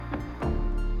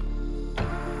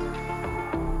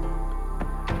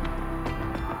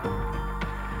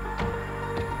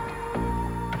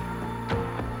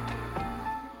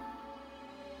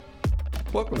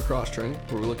Welcome to Cross Training,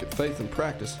 where we look at faith and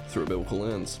practice through a biblical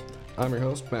lens. I'm your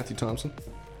host, Matthew Thompson.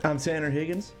 I'm Tanner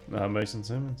Higgins. I'm Mason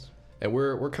Simmons. And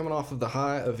we're coming off of the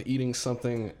high of eating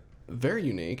something very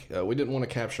unique. We didn't want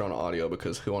to capture on audio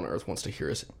because who on earth wants to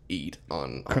hear us eat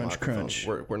on Crunch, microphone? crunch.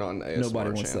 We're not an ASMR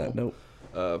Nobody wants channel. that.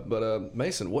 Nope. But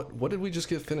Mason, what did we just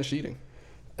get finished eating?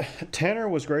 Tanner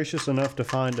was gracious enough to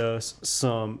find us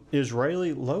some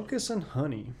Israeli locusts and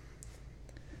honey.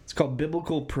 It's called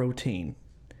biblical protein.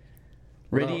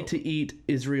 Ready Wow. to eat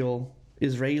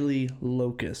Israeli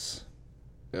locusts.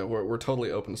 Yeah, we're totally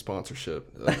open to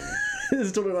sponsorship.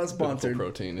 It's totally not Biblical sponsored.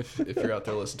 protein. If you're out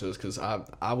there listening to us, because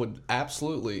I would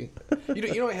absolutely. You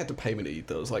don't have to pay me to eat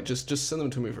those. Like just send them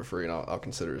to me for free, and I'll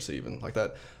consider receiving. Like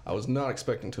that, I was not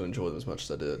expecting to enjoy them as much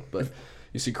as I did. But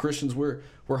you see, Christians, we're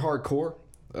hardcore.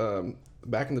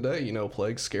 Back in the day,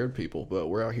 plagues scared people, but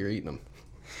we're out here eating them.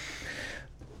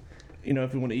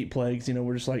 If we want to eat plagues,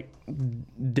 we're just like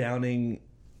downing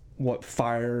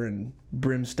fire and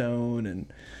brimstone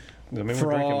and I mean, we're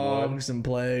drinking blood. frogs and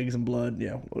plagues and blood.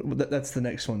 Yeah, that's the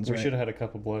next ones. We right? should have had a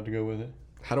cup of blood to go with it.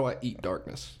 How do I eat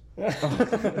darkness? But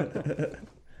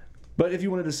if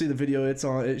you wanted to see the video,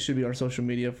 it should be on our social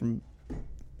media from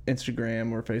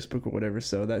Instagram or Facebook or whatever.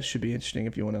 So that should be interesting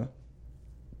if you want to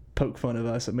poke fun of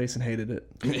us. Mason hated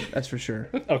it. That's for sure.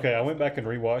 Okay, I went back and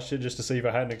rewatched it just to see if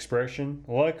I had an expression.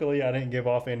 Luckily, I didn't give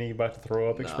off any about to throw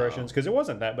up expressions because it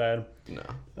wasn't that bad.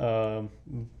 No.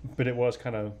 But it was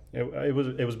kind of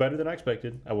it was better than I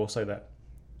expected. I will say that.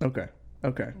 Okay.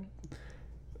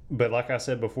 But like I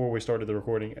said before we started the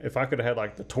recording, if I could have had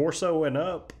like the torso and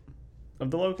up of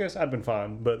the locust, I'd been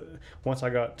fine. But once I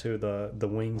got to the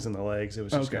wings and the legs, it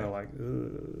was just Okay. kind of like,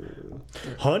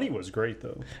 ugh. Honey was great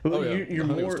though. Well, Oh, yeah. you're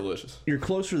The honey was more delicious. you're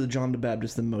closer to John the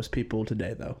Baptist than most people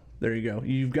today, though. There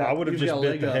you go. I would have you've just got a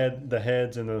bit leg the up.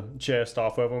 heads and the chest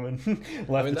off of them and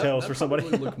left the tails for somebody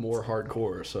That else. look more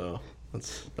hardcore, so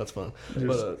that's fun.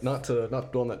 But not to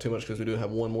dwell on that too much because we do have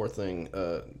one more thing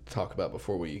to talk about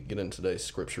before we get into today's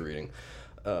scripture reading.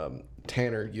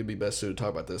 Tanner, you'd be best suited to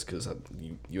talk about this because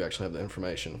you actually have the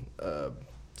information.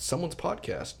 Someone's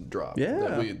podcast dropped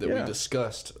that we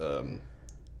discussed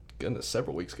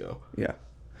several weeks ago. Yeah.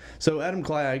 So Adam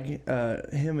Clegg,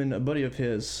 him and a buddy of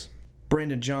his,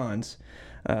 Brandon Johns,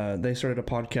 they started a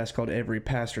podcast called Every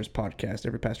Pastor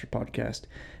Podcast.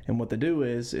 And what they do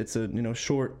is it's a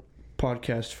short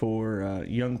podcast for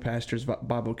young pastors,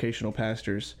 bivocational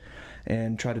pastors,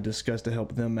 and try to discuss to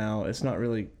help them out. It's not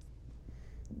really.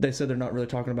 They said they're not really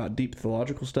talking about deep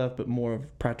theological stuff, but more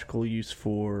of practical use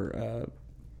for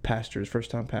pastors,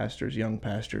 first-time pastors, young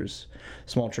pastors,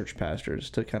 small church pastors,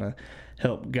 to kind of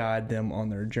help guide them on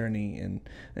their journey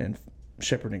and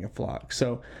shepherding a flock.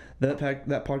 So that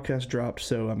podcast dropped.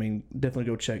 So definitely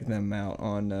go check them out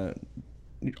on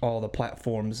all the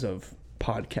platforms of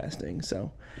podcasting.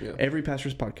 So Yeah. Every Pastor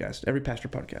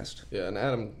Podcast. Yeah, and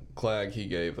Adam Clegg, he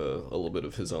gave a little bit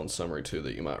of his own summary too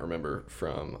that you might remember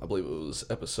from, I believe it was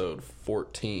episode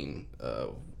 14,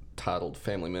 titled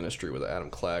Family Ministry with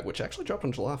Adam Clegg, which actually dropped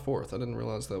on July 4th. I didn't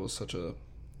realize that was such a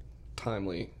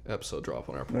timely episode drop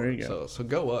on our part. There you go. So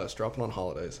go us, dropping on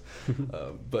holidays.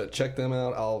 But check them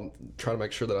out. I'll try to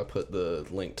make sure that I put the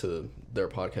link to their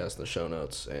podcast in the show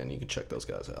notes, and you can check those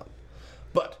guys out.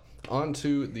 But on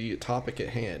to the topic at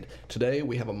hand. Today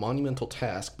we have a monumental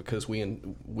task because we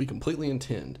completely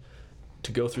intend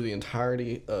to go through the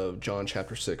entirety of John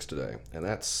chapter 6 today. And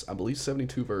that's, I believe,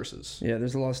 72 verses. Yeah,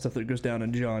 there's a lot of stuff that goes down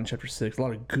in John chapter 6. A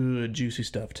lot of good, juicy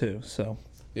stuff, too. So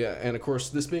Yeah, and of course,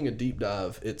 this being a deep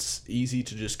dive, it's easy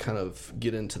to just kind of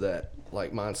get into that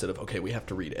mindset of, okay, we have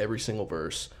to read every single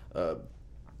verse.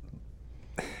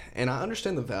 And I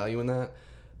understand the value in that.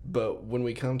 But when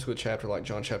we come to a chapter like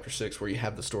John chapter 6, where you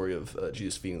have the story of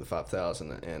Jesus feeding the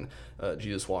 5,000 and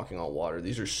Jesus walking on water,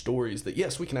 these are stories that,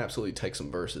 yes, we can absolutely take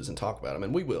some verses and talk about them,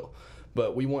 and we will.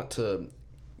 But we want to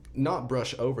not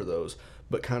brush over those,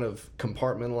 but kind of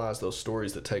compartmentalize those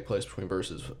stories that take place between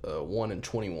verses 1 and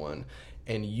 21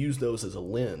 and use those as a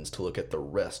lens to look at the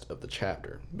rest of the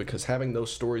chapter. Because having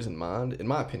those stories in mind, in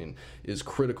my opinion, is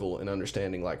critical in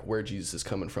understanding where Jesus is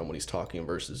coming from when he's talking in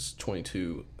verses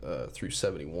 22 through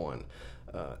 71.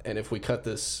 And if we cut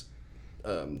this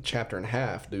chapter in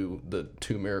half, do the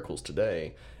two miracles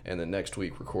today, and then next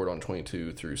week record on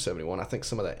 22 through 71, I think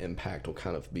some of that impact will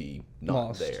kind of be not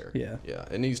Lost. there. Yeah.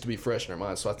 It needs to be fresh in our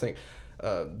minds. So I think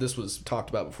this was talked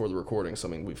about before the recording, so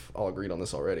we've all agreed on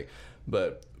this already.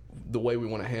 But the way we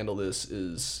want to handle this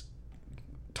is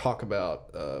talk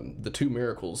about the two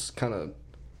miracles kind of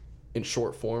in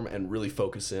short form and really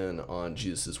focus in on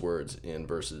Jesus' words in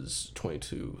verses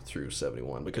 22 through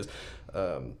 71, because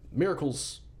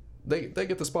miracles they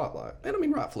get the spotlight. And I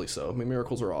mean, rightfully so. I mean,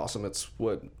 miracles are awesome. It's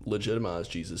what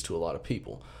legitimized Jesus to a lot of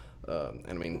people. And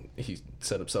I mean, he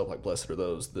said himself, like, blessed are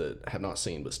those that have not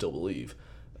seen but still believe.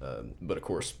 But of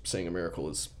course, seeing a miracle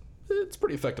it's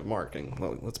pretty effective marketing.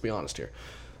 Well, let's be honest here.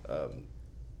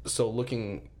 So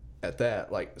looking at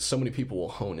that, like, so many people will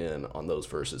hone in on those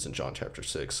verses in John chapter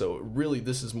 6. So really,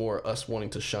 this is more us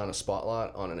wanting to shine a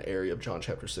spotlight on an area of John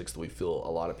chapter 6 that we feel a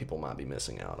lot of people might be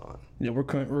missing out on. Yeah,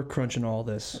 we're crunching all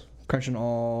this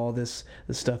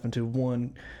stuff into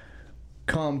one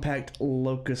compact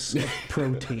locus of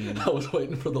protein. I was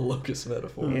waiting for the locust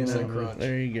metaphor. Crunch.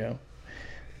 There you go.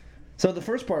 So the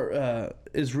first part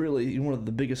is really one of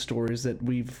the biggest stories that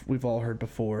we've all heard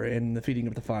before, in the feeding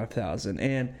of the 5,000.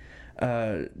 And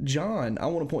John, I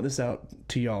want to point this out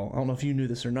to y'all. I don't know if you knew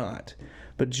this or not,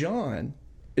 but John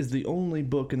is the only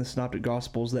book in the Synoptic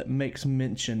Gospels that makes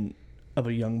mention of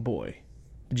a young boy.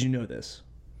 Did you know this?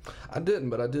 I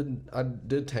didn't, but I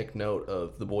did take note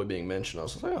of the boy being mentioned. I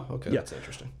was like, oh, okay, that's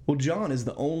interesting. Well, John is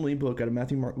the only book out of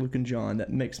Matthew, Mark, Luke, and John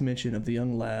that makes mention of the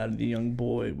young lad, the young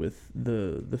boy with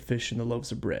the fish and the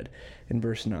loaves of bread in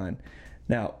verse 9.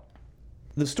 Now,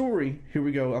 the story, here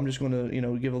we go. I'm just going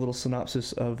to, give a little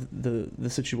synopsis of the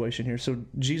situation here. So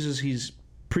Jesus, he's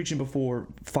preaching before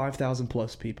 5,000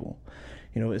 plus people.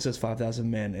 It says 5,000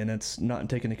 men, and it's not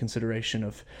taking into consideration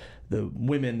of the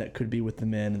women that could be with the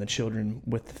men and the children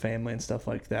with the family and stuff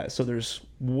like that. So there's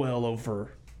well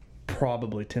over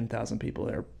probably 10,000 people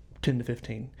there, 10 to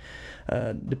 15,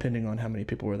 depending on how many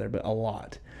people were there, but a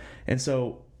lot. And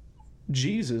so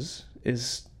Jesus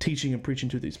is teaching and preaching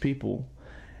to these people,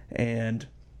 and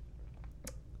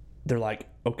they're like,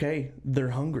 okay, they're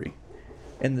hungry.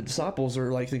 And the disciples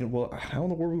are like thinking, well, how in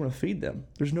the world are we going to feed them?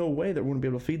 There's no way that we're going to be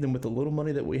able to feed them with the little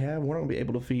money that we have. We're not going to be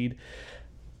able to feed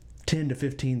 10 to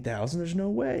 15,000. There's no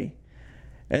way.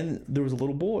 And there was a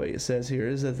little boy, it says here,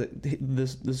 is that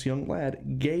this young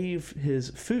lad gave his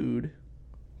food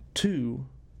to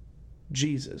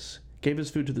Jesus, gave his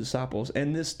food to the disciples.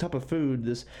 And this type of food,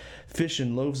 this fish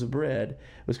and loaves of bread,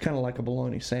 was kind of like a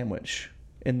bologna sandwich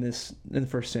in the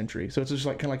first century. So it's just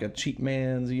like kind of like a cheap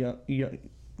man's,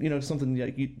 something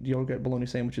like you all got bologna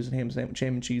sandwiches and ham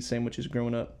and cheese sandwiches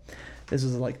growing up. This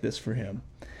is like this for him.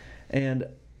 And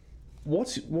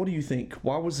what do you think?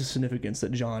 Why was the significance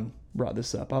that John brought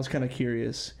this up? I was kind of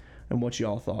curious and what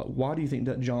y'all thought. Why do you think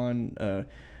that John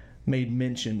made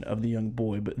mention of the young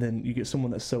boy, but then you get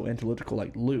someone that's so analytical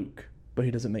like Luke, but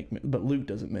Luke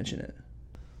doesn't mention it?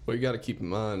 Well, you got to keep in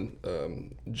mind,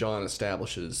 John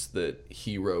establishes that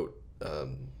he wrote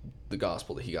the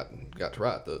gospel that he got to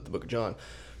write, the book of John,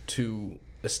 to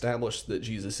establish that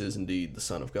Jesus is indeed the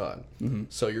Son of God. Mm-hmm.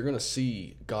 So you're going to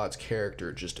see God's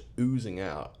character just oozing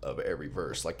out of every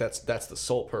verse. Like that's the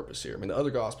sole purpose here. I mean, the other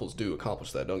gospels do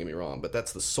accomplish that, don't get me wrong, but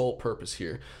that's the sole purpose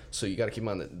here. So you got to keep in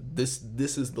mind that this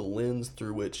is the lens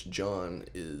through which John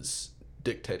is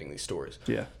dictating these stories.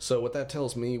 Yeah. So what that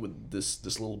tells me with this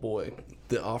little boy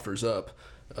that offers up,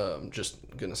 just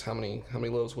goodness, how many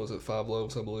loaves was it? 5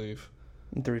 loaves, I believe.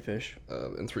 And 3 fish.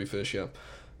 And 3 fish, yeah.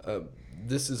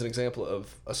 This is an example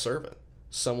of a servant,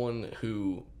 someone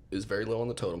who is very low on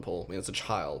the totem pole. I mean, it's a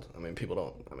child. I mean,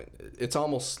 it's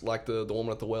almost like the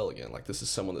woman at the well again. Like, this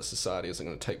is someone that society isn't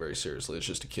going to take very seriously. It's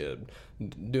just a kid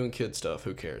doing kid stuff.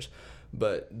 Who cares?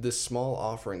 But this small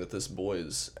offering that this boy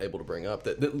is able to bring up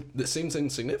that seems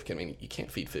insignificant. I mean, you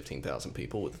can't feed 15,000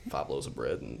 people with 5 loaves of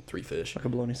bread and 3 fish. Like a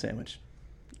bologna sandwich.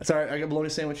 Sorry, I got bologna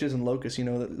sandwiches and locusts. You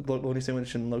know, the bologna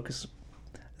sandwich and locusts.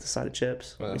 A side of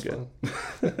chips. Well, that's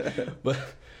fine.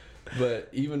 but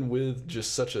even with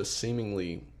just such a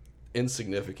seemingly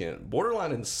insignificant,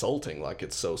 borderline insulting, like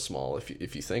it's so small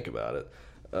if you think about it.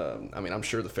 I mean, I'm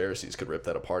sure the Pharisees could rip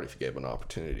that apart if you gave them an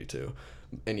opportunity to.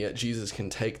 And yet Jesus can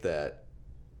take that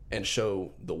and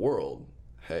show the world,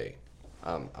 hey,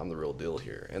 I'm the real deal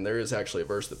here. And there is actually a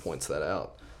verse that points that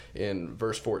out. In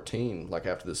verse 14, like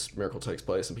after this miracle takes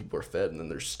place and people are fed and then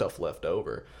there's stuff left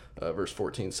over, verse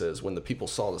 14 says, when the people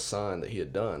saw the sign that he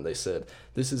had done, they said,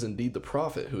 this is indeed the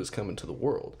prophet who has come into the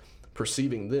world.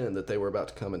 Perceiving then that they were about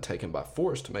to come and take him by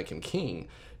force to make him king,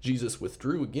 Jesus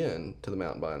withdrew again to the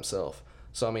mountain by himself.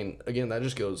 So, I mean, again, that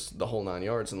just goes the whole 9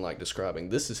 yards in like describing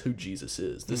this is who Jesus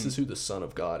is. This is who the Son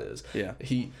of God is. Yeah.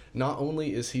 He, not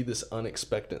only is he this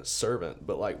unexpected servant,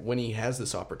 but like when he has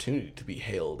this opportunity to be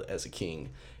hailed as a king,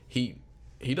 he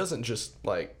doesn't just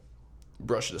like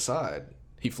brush it aside.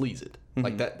 He flees it. Mm-hmm.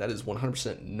 Like that is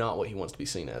 100% not what he wants to be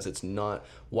seen as. It's not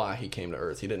why he came to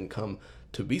earth. He didn't come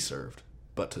to be served,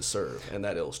 but to serve. And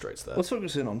that illustrates that. Let's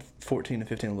focus in on 14 and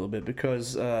 15 a little bit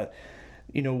because,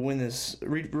 when this...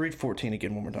 Read 14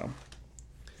 again one more time.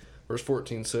 Verse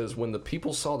 14 says, "When the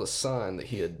people saw the sign that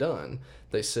he had done,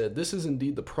 they said, 'This is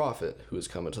indeed the prophet who is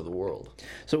come into the world.'"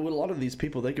 So with a lot of these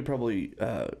people, they could probably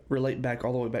relate back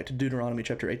all the way back to Deuteronomy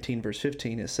chapter 18, verse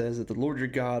 15. It says that the Lord your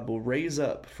God will raise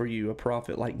up for you a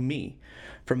prophet like me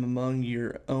from among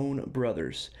your own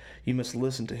brothers. You must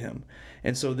listen to him.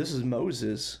 And so this is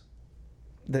Moses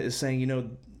that is saying,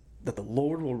 that the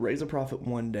Lord will raise a prophet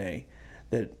one day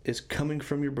that is coming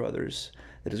from your brothers,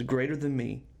 that is greater than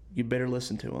me. You better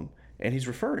listen to him. And he's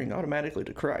referring automatically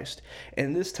to Christ.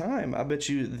 And this time, I bet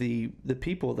you the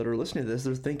people that are listening to this,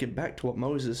 they're thinking back to what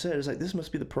Moses said. It's like, this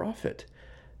must be the prophet.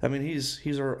 I mean, he's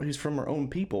from our own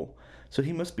people, so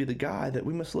he must be the guy that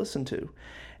we must listen to.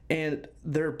 And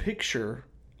their picture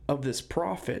of this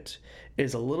prophet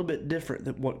is a little bit different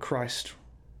than what Christ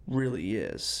really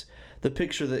is. The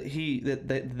picture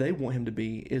that they want him to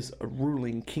be is a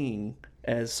ruling king,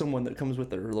 as someone that comes with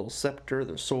their little scepter,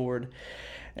 their sword,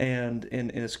 and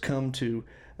has come to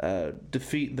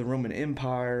defeat the Roman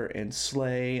Empire and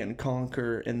slay and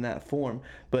conquer in that form.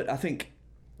 But I think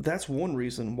that's one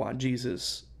reason why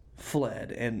Jesus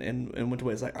fled and went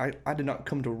away. It's like, I did not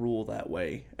come to rule that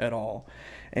way at all.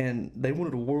 And they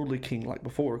wanted a worldly king like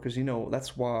before, because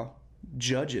that's why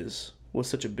judges was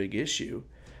such a big issue.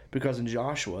 Because in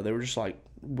Joshua, they were just like,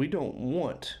 we don't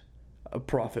want a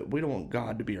prophet. We don't want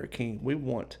God to be our king. We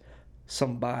want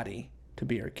somebody to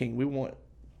be our king. We want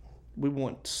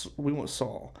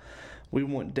Saul. We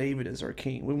want David as our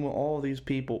king. We want all these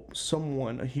people,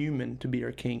 a human, to be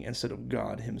our king instead of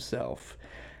God himself.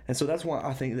 And so that's why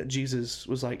I think that Jesus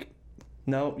was like,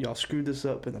 no, y'all screwed this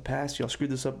up in the past. Y'all screwed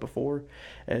this up before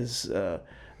as a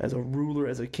ruler,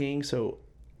 as a king. So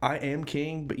I am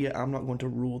king, but yet I'm not going to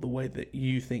rule the way that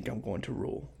you think I'm going to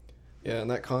rule. Yeah,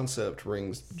 and that concept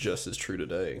rings just as true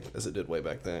today as it did way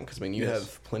back then. Because, you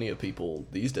have plenty of people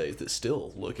these days that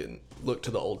still look to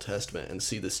the Old Testament and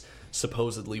see this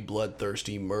supposedly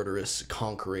bloodthirsty, murderous,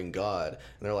 conquering God. And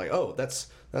they're like, oh, that's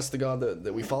the God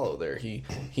that we follow there. He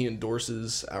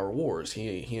endorses our wars.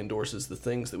 He endorses the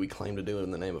things that we claim to do in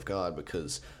the name of God,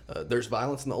 because there's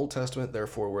violence in the Old Testament,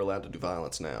 therefore we're allowed to do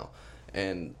violence now.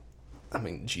 And,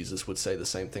 Jesus would say the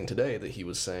same thing today that he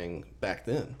was saying back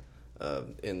then.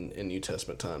 In New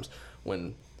Testament times,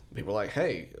 when people are like,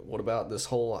 hey, what about this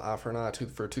whole eye for an eye,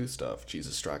 tooth for a tooth stuff?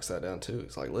 Jesus strikes that down too.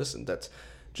 It's like, listen, that's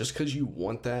just because you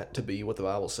want that to be what the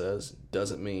Bible says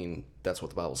doesn't mean that's what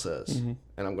the Bible says. Mm-hmm.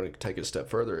 And I'm going to take it a step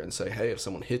further and say, hey, if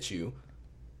someone hits you,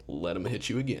 let him hit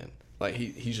you again. Like,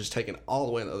 he's just taking all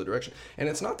the way in the other direction. And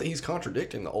it's not that he's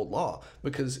contradicting the old law,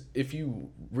 because if you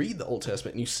read the Old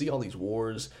Testament and you see all these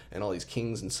wars and all these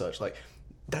kings and such, like,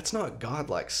 that's not God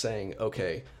like saying,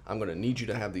 okay, I'm going to need you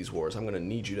to have these wars. I'm going to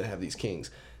need you to have these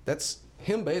kings. That's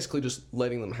him basically just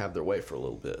letting them have their way for a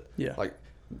little bit. Yeah. Like,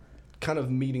 kind of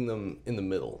meeting them in the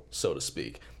middle, so to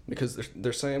speak. Because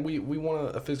they're saying, we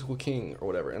want a physical king or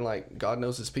whatever. And, like, God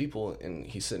knows his people, and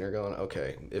he's sitting there going,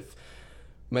 okay, if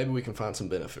maybe we can find some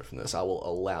benefit from this, I will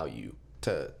allow you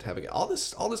to have a... All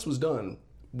this was done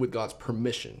with God's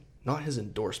permission, not his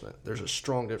endorsement. There's a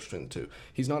strong difference between the two.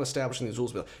 He's not establishing these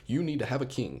rules, but you need to have a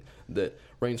king that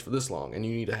reigns for this long, and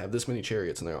you need to have this many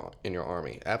chariots in your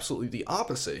army. Absolutely the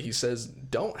opposite. He says,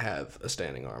 don't have a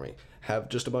standing army. Have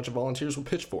just a bunch of volunteers with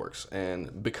pitchforks,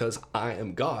 and because I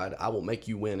am God, I will make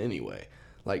you win anyway.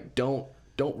 Like, don't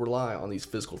rely on these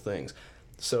physical things.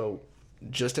 So,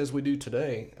 just as we do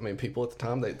today, people at the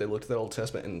time, they looked at that Old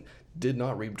Testament and did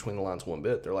not read between the lines one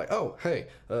bit. They're like, oh, hey,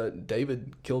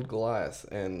 David killed Goliath,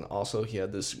 and also he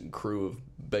had this crew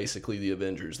of basically the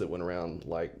Avengers that went around,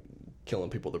 like,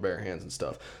 killing people with their bare hands and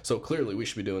stuff. So clearly we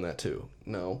should be doing that too.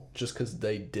 No, just because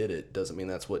they did it doesn't mean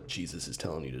that's what Jesus is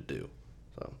telling you to do.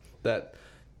 So that,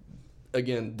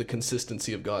 again, the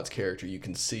consistency of God's character, you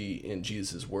can see in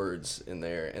Jesus' words in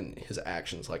there, and his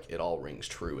actions, like, it all rings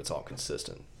true. It's all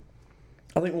consistent.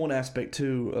 I think one aspect,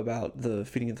 too, about the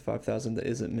feeding of the 5,000 that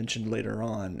isn't mentioned later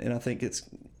on, and I think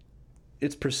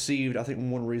it's perceived, I think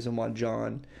one reason why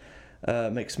John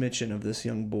makes mention of this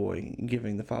young boy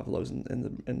giving the 5 loaves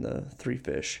and the 3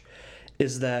 fish,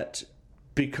 is that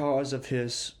because of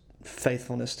his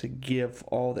faithfulness to give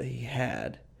all that he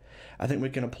had, I think we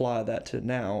can apply that to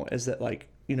now, is that, like,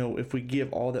 if we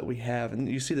give all that we have, and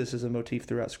you see this as a motif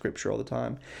throughout Scripture all the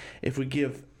time, if we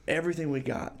give everything we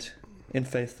got in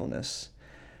faithfulness,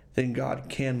 then God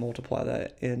can multiply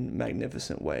that in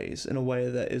magnificent ways, in a way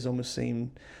that is almost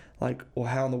seemed like, well,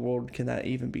 how in the world can that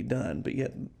even be done? But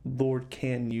yet, Lord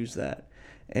can use that,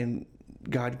 and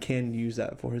God can use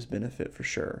that for his benefit for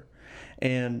sure.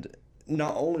 And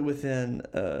not only within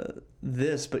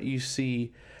this, but you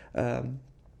see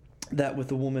that with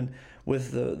the woman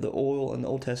with the oil in the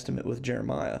Old Testament with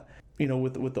Jeremiah.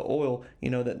 with the oil,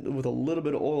 that with a little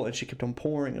bit of oil, and she kept on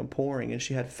pouring and pouring, and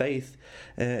she had faith,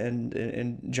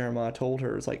 and Jeremiah told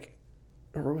her, it's like,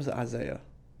 or was it Isaiah?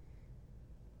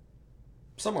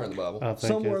 Somewhere in the Bible.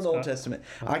 Somewhere in the Old Testament.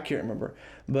 I can't remember.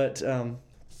 But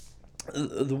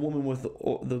the woman with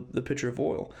the pitcher of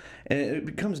oil. And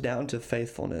it comes down to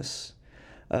faithfulness.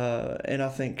 And I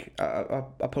think I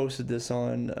posted this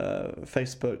on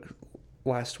Facebook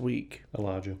last week.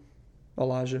 Elijah?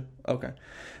 Okay.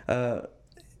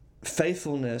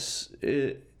 Faithfulness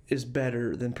is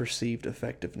better than perceived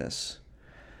effectiveness.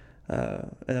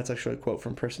 And that's actually a quote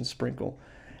from Preston Sprinkle.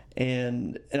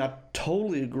 And I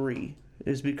totally agree.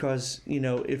 Is because,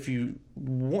 if you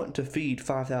want to feed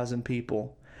 5,000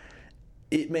 people,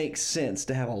 it makes sense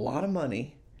to have a lot of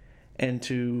money and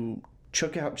to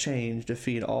chuck out change to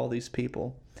feed all these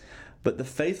people. But the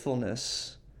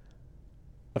faithfulness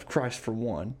of Christ, for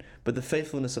one, but the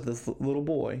faithfulness of this little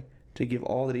boy to give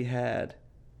all that he had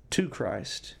to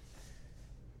Christ,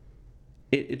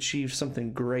 it achieved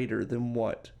something greater than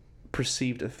what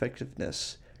perceived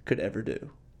effectiveness could ever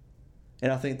do.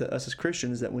 And I think that us as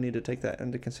Christians, that we need to take that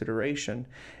into consideration.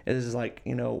 It is like,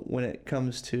 when it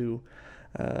comes to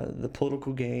the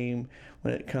political game,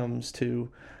 when it comes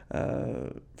to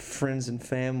friends and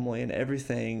family and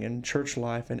everything, and church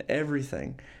life and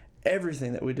everything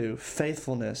that we do,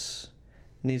 faithfulness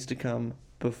needs to come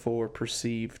before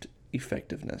perceived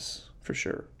effectiveness, for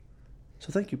sure.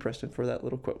 So thank you, Preston, for that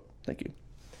little quote. Thank you.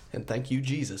 And thank you,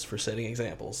 Jesus, for setting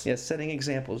examples. Yes, setting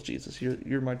examples, Jesus.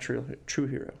 You're my true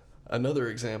hero. Another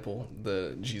example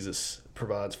that Jesus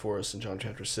provides for us in John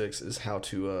chapter 6 is how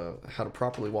to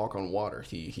properly walk on water.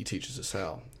 He teaches us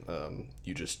how.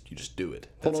 You just do it.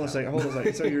 Hold on a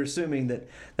second. So you're assuming that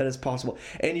is possible,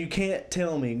 and you can't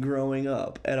tell me growing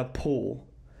up at a pool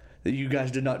that you guys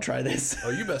did not try this.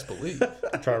 Oh, you best believe.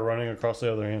 Try running across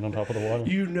the other end on top of the water.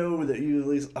 That you at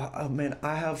least. Man,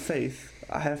 I have faith.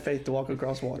 I have faith to walk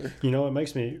across water. It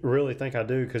makes me really think I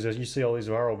do, because as you see all these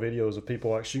viral videos of people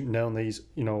like shooting down these,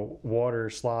 water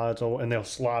slides, and they'll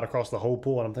slide across the whole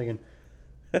pool, and I'm thinking,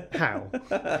 how?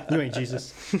 You ain't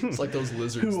Jesus. It's like those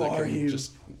lizards that are can you?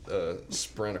 just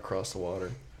sprint across the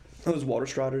water. Those water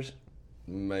striders.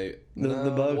 The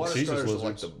bugs. Water Jesus striders are lizards.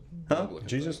 like the bug-looking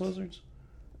Jesus things. lizards?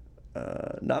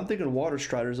 No, I'm thinking of water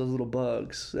striders. Those little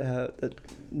bugs that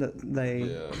they.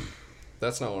 Yeah,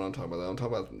 that's not what I'm talking about. I'm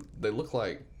talking about, they look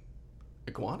like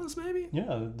iguanas, maybe.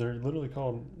 Yeah, they're literally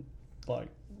called, like,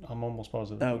 I'm almost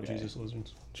positive, Okay. Jesus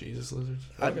lizards. Jesus lizards.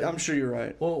 I'm sure you're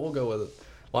right. Well, we'll go with it.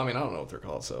 Well, I don't know what they're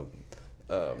called, so.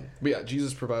 But yeah,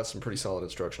 Jesus provides some pretty solid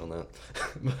instruction on that.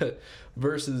 But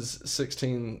verses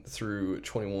 16 through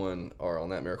 21 are on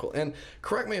that miracle. And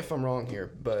correct me if I'm wrong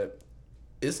here, but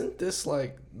isn't this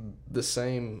like the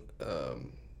same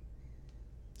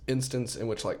instance in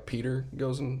which like Peter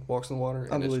goes and walks in the water?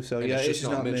 I believe so. Yeah, it's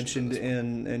just not mentioned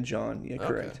in in John. Yeah,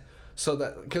 correct. Okay. So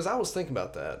that, because I was thinking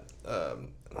about that, I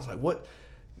was like, what?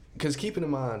 Because keeping in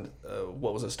mind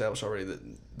what was established already, that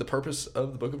the purpose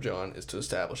of the book of John is to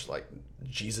establish like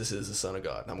Jesus is the Son of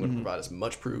God. And I'm going to provide as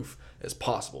much proof as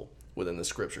possible within the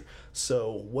scripture.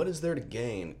 So what is there to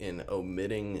gain in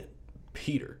omitting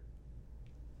Peter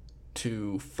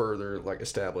to further like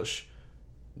establish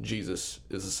Jesus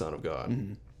is the Son of God?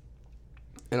 Mm-hmm.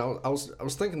 And I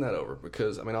was thinking that over,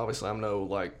 because obviously I'm no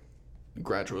like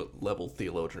graduate level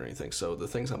theologian or anything, so the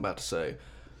things I'm about to say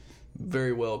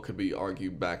very well could be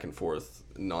argued back and forth,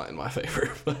 not in my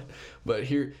favor. But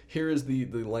here is the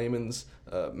layman's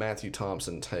Matthew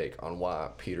Thompson take on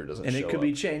why Peter doesn't And show it could up.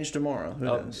 be changed tomorrow. Who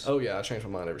knows? Oh yeah, I change my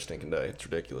mind every stinking day. It's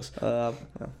ridiculous. Well,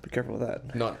 be careful with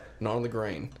that. Not on the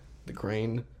grain. The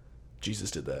grain,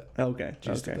 Jesus did that. Okay.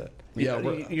 Jesus okay. did that.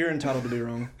 Yeah, you're entitled to be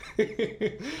wrong.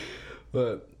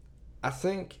 But I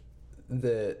think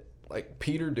that like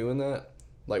Peter doing that,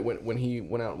 like when he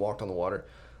went out and walked on the water,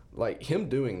 like him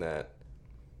doing that,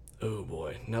 oh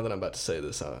boy, now that I'm about to say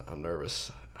this, I'm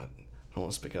nervous. I don't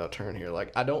want to speak out of turn here.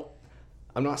 Like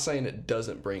I'm not saying it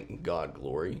doesn't bring God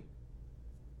glory,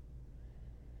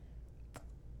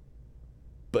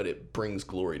 but it brings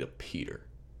glory to Peter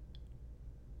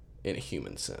in a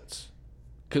human sense.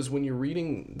 Because when you're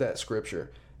reading that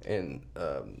scripture and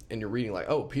you're reading like,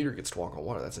 oh, Peter gets to walk on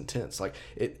water, that's intense. Like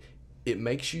it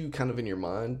makes you kind of in your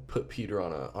mind put Peter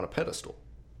on a pedestal.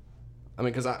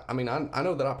 Because I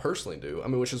know that I personally do.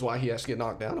 Which is why he has to get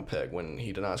knocked down a peg when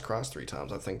he denies Christ 3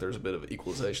 times. I think there's a bit of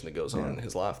equalization that goes on in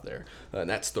his life there. And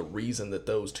that's the reason that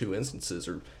those two instances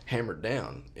are hammered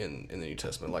down in the New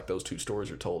Testament. Like those two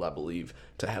stories are told, I believe,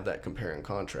 to have that compare and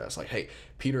contrast. Like, hey,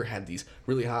 Peter had these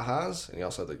really high highs, and he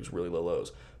also had these really low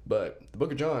lows. But the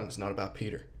book of John is not about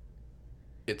Peter.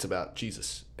 it's about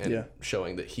Jesus and Yeah.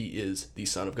 showing that he is the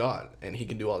Son of God and he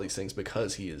can do all these things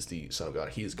because he is the Son of God.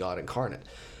 He is God incarnate.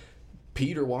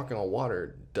 Peter walking on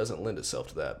water doesn't lend itself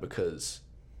to that because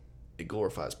it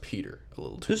glorifies Peter a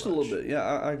little too Just much. a little bit. Yeah,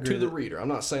 I agree. To the reader. I'm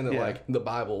not saying that Yeah. like the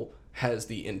Bible has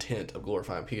the intent of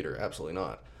glorifying Peter. Absolutely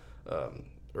not.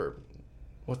 Or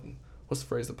what's the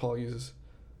phrase that Paul uses?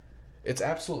 It's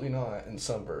absolutely not in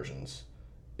some versions.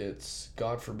 It's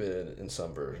God forbid in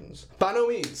some versions. By no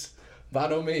means. By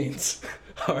no means.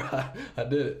 All right, I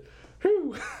did it.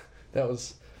 Whew. That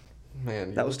was,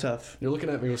 man. That was tough. You're looking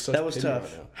at me with such That was pity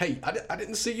tough. right now. Hey, I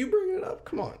didn't see you bringing it up.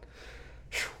 Come on.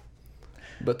 Whew.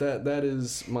 But that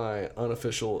is my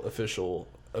official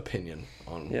opinion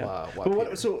on Yeah. why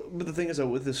But Peter. but the thing is, though,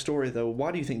 with this story, though,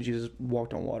 why do you think Jesus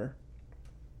walked on water?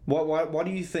 Why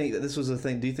do you think that this was a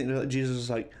thing? Do you think that Jesus was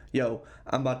like, "Yo,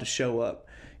 I'm about to show up.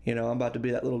 You know, I'm about to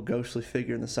be that little ghostly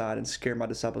figure in the side and scare my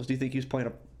disciples"? Do you think he was playing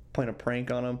a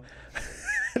prank on them?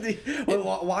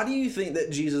 Why do you think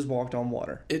that Jesus walked on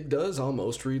water? It does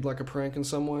almost read like a prank in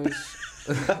some ways.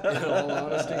 In all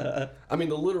honesty, I mean,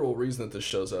 the literal reason that this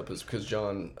shows up is because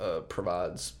John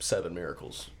provides 7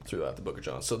 miracles throughout the book of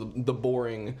John. So the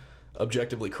boring,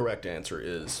 objectively correct answer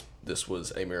is this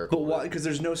was a miracle. But why? Because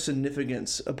there's no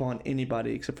significance upon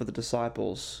anybody except for the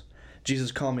disciples.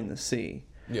 Jesus calming the sea.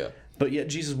 Yeah. But yet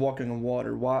Jesus walking on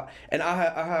water. Why? And I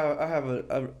have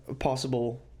a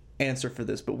possible answer for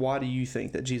this. But why do you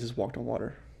think that Jesus walked on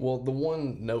water? Well, the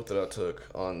one note that I took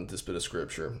on this bit of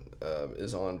scripture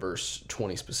is on verse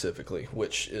 20 specifically,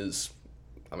 which is,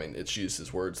 I mean, it's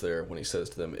Jesus' words there when he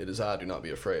says to them, "It is I, do not be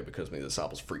afraid," because many of the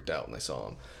disciples freaked out when they saw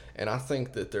him. And I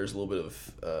think that there's a little bit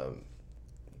of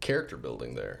character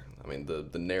building there. I mean,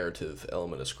 the narrative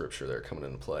element of scripture there coming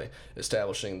into play,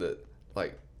 establishing that,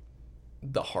 like,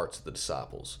 the hearts of the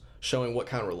disciples, showing what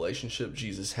kind of relationship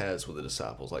Jesus has with the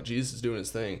disciples. Like, Jesus is doing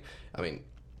his thing. I mean,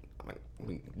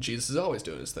 Jesus is always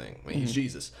doing his thing. I mean, he's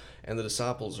Jesus. And the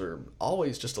disciples are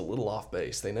always just a little off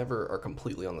base. They never are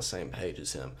completely on the same page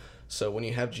as him. So when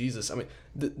you have Jesus, I mean,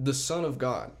 the Son of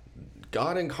God,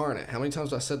 God incarnate, how many times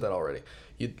have I said that already?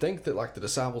 You'd think that, like, the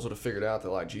disciples would have figured out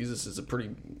that, like, Jesus is a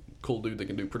pretty cool dude that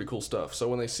can do pretty cool stuff. So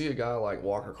when they see a guy, like,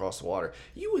 walking across the water,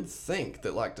 you would think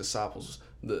that, like, the disciples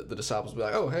would be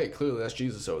like, "Oh, hey, clearly that's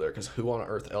Jesus over there," because who on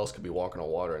earth else could be walking on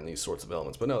water in these sorts of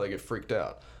elements? But no, they get freaked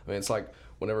out. I mean, it's like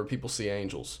whenever people see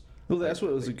angels. Well, that's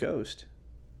what it was, a ghost.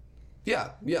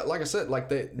 Yeah, like I said, like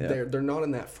they're not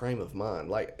in that frame of mind.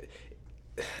 Like,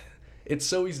 it's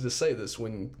so easy to say this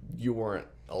when you weren't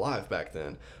alive back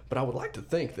then, but I would like to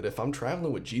think that if I'm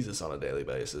traveling with Jesus on a daily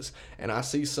basis and I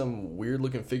see some weird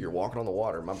looking figure walking on the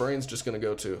water, my brain's just going to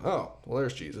go to, "Oh, well,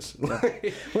 there's Jesus."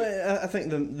 Well, I think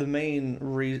the main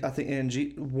reason, I think,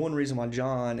 and one reason why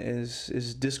John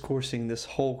is discoursing this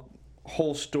whole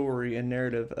story and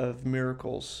narrative of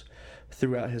miracles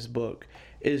throughout his book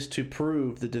is to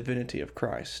prove the divinity of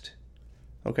Christ.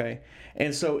 Okay?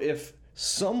 And so if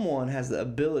someone has the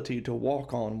ability to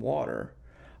walk on water,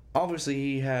 obviously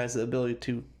he has the ability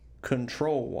to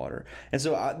control water. And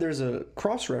so there's a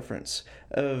cross-reference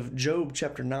of Job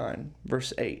chapter 9,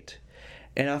 verse 8.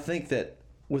 And I think that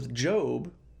with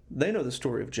Job, they know the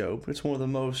story of Job. It's one of the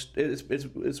most, it's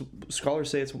scholars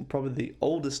say it's probably the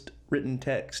oldest written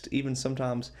text. Even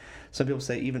sometimes, some people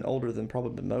say even older than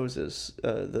probably Moses,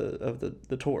 of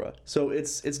the Torah. So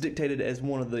it's dictated as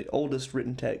one of the oldest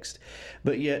written texts.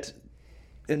 But yet,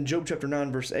 in Job chapter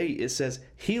 9, verse 8, it says,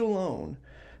 "He alone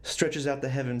stretches out the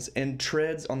heavens and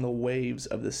treads on the waves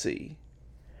of the sea."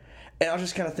 And I was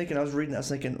just kind of thinking, I was reading, I was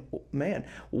thinking, man,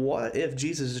 what if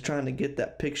Jesus is trying to get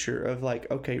that picture of, like,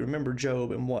 okay, remember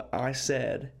Job and what I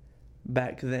said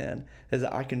back then is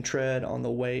that I can tread on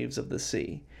the waves of the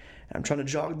sea. And I'm trying to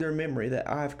jog their memory that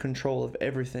I have control of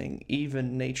everything,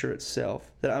 even nature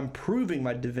itself, that I'm proving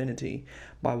my divinity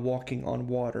by walking on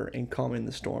water and calming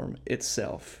the storm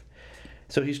itself.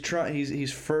 So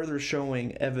he's further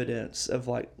showing evidence of,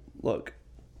 like, look,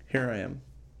 here I am.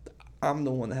 I'm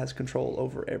the one that has control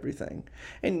over everything.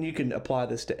 And you can apply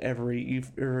this to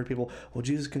you've heard people, well,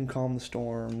 Jesus can calm the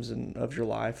storms and of your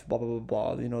life, blah, blah,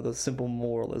 blah, blah, you know, the simple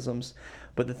moralisms.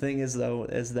 But the thing is, though,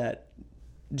 is that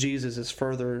Jesus is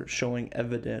further showing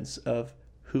evidence of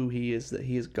who he is, that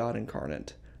he is God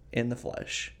incarnate in the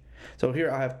flesh. So here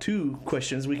I have 2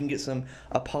 questions. We can get some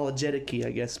apologetic-y,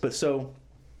 I guess. But so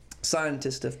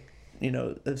scientists have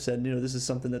said, this is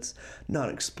something that's not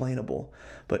explainable.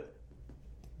 But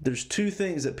there's 2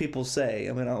 things that people say.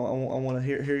 I mean, I want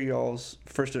to hear y'all's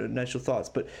first initial thoughts.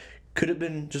 But could it have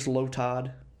been just low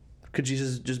tide? Could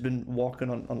Jesus just been walking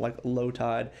on like low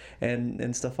tide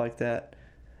and stuff like that?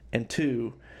 And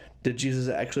 2, did Jesus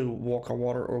actually walk on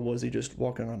water, or was he just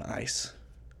walking on ice?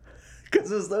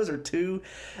 Because those are two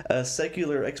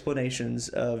secular explanations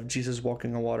of Jesus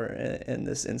walking on water in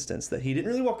this instance. That he didn't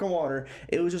really walk on water;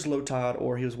 it was just low tide,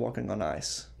 or he was walking on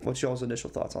ice. What's y'all's initial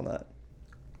thoughts on that?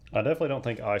 I definitely don't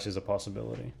think ice is a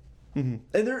possibility. Mm-hmm.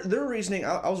 And their reasoning,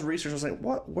 I was researching. I was like,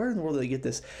 what? Where in the world did they get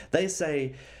this? They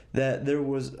say that there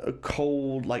was a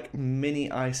cold, like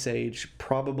mini ice age,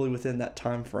 probably within that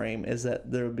time frame. Is that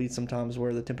there would be some times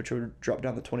where the temperature would drop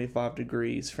down to 25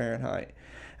 degrees Fahrenheit.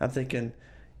 I'm thinking,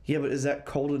 yeah, but is that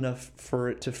cold enough for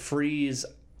it to freeze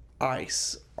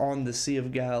ice on the Sea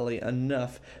of Galilee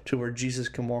enough to where Jesus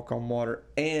can walk on water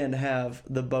and have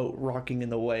the boat rocking in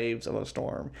the waves of a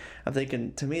storm? I'm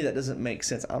thinking, to me, that doesn't make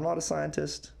sense. I'm not a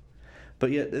scientist,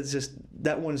 but yet it's just,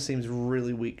 that one seems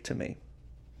really weak to me.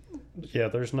 Yeah,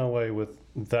 there's no way with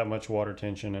that much water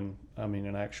tension and, I mean,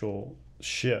 an actual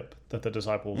ship that the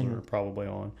disciples are probably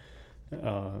on.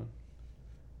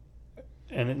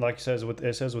 And like it says with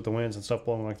the winds and stuff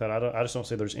blowing like that, I just don't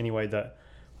see there's any way that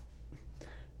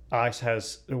ice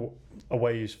has a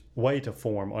way to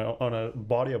form on a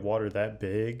body of water that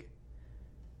big.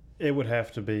 It would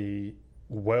have to be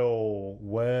well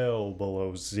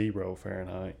below 0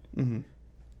 Fahrenheit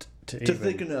to even,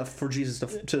 thick enough for Jesus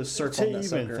to surf on that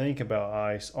sucker. To even think about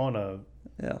ice on a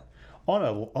yeah on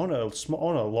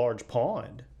a large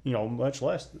pond, much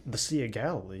less the Sea of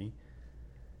Galilee.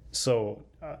 So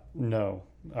no,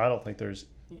 I don't think there's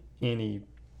any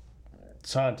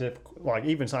scientific way.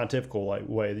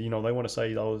 They want to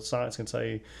say, science can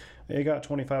say it got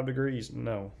 25 degrees.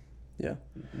 No.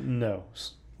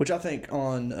 Which I think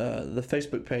on the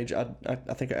Facebook page, I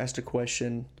think I asked a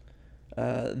question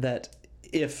that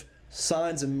if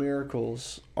signs and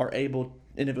miracles are able,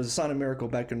 and if it was a sign and miracle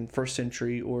back in first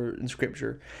century or in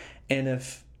Scripture, and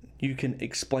if you can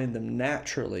explain them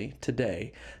naturally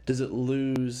today, does it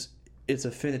lose its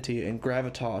affinity and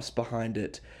gravitas behind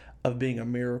it of being a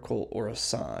miracle or a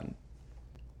sign?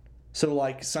 So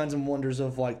like signs and wonders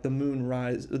of like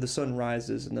the sun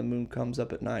rises and the moon comes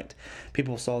up at night.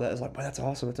 People saw that as like, well, that's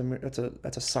awesome.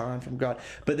 That's a sign from God.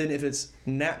 But then if it's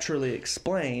naturally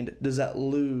explained, does that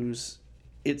lose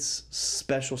its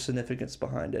special significance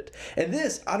behind it? And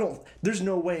this, there's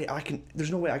no way I can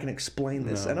explain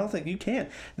this. No. And I don't think you can.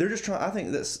 They're just trying, I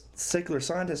think that secular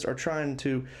scientists are trying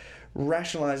to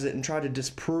rationalize it and try to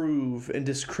disprove and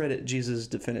discredit Jesus'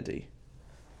 divinity.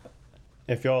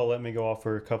 If y'all let me go off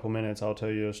for a couple minutes, I'll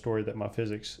tell you a story that my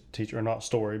physics teacher, or not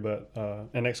story, but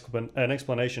an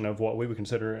explanation of what we would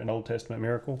consider an Old Testament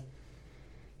miracle.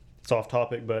 It's off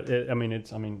topic, but it kind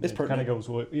of goes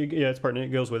with, it's pertinent.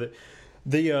 It goes with it.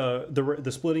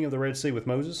 The splitting of the Red Sea with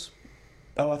Moses.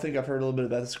 Oh, I think I've heard a little bit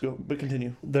about this, but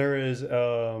continue. There is,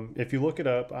 if you look it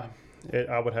up,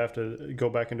 I would have to go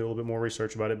back and do a little bit more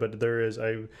research about it, but there is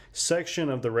a section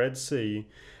of the Red Sea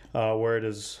where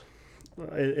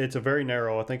it's a very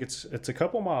narrow, I think it's a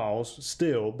couple miles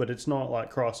still, but it's not like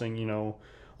crossing,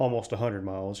 almost 100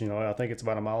 miles. I think it's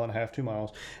about 1.5 miles, 2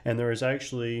 miles. And there is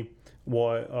actually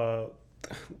what,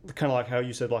 kind of like how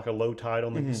you said, like a low tide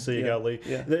on the Sea of Galilee.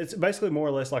 Yeah. It's basically more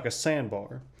or less like a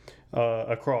sandbar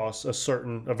across a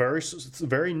very,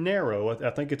 very narrow, I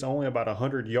think it's only about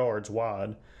 100 yards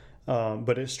wide.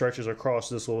 But it stretches across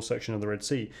this little section of the Red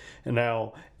Sea. And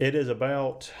now it is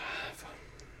about,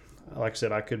 like I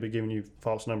said, I could be giving you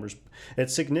false numbers.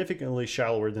 It's significantly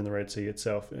shallower than the Red Sea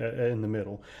itself in the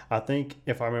middle. I think,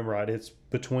 if I remember right, it's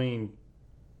between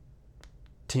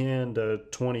 10 to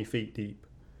 20 feet deep.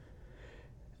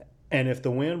 And if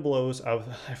the wind blows,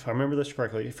 if I remember this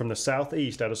correctly, from the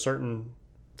southeast at a certain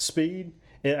speed,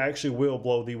 it actually will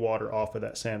blow the water off of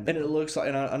that sandbar. And it looks like,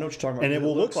 and I know what you're talking about. And it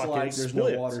will look like it there's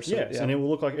splits. no water. So, yes, yeah. And it will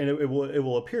look like, and it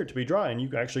will appear to be dry, and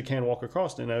you actually can walk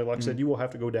across it. And like I said, you will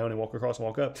have to go down and walk across and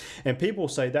walk up. And people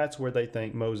say that's where they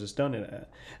think Moses done it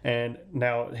at. And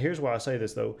now here's why I say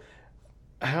this though: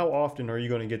 how often are you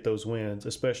going to get those winds,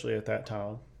 especially at that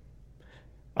time?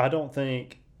 I don't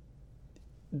think.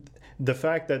 The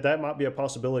fact that might be a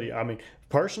possibility, I mean,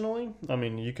 personally,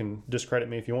 you can discredit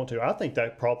me if you want to. I think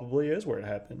that probably is where it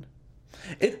happened.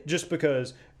 Just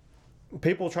because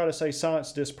people try to say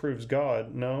science disproves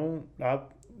God. No,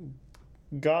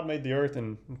 God made the earth,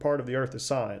 and part of the earth is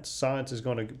science. Science is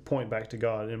going to point back to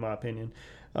God, in my opinion.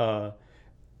 I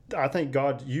think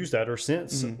God used that or sent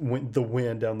the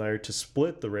wind down there to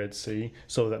split the Red Sea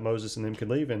so that Moses and them could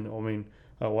leave. And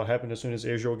what happened as soon as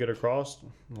Israel get across?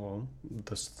 Well,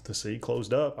 the sea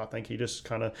closed up. I think he just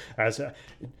kind of,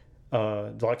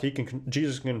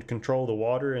 Jesus can control the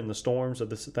water and the storms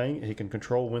of this thing. He can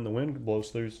control when the wind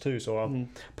blows through too. So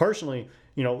personally,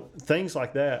 things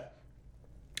like that,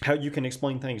 how you can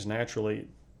explain things naturally,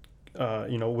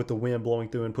 with the wind blowing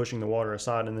through and pushing the water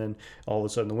aside, and then all of a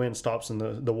sudden the wind stops and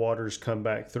the waters come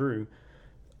back through.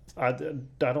 I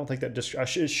don't think that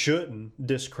it shouldn't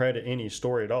discredit any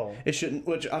story at all. It shouldn't,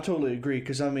 which I totally agree,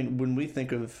 because I mean, when we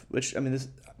think of, which I mean, this,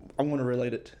 I want to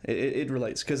relate it. It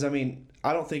relates, because I mean,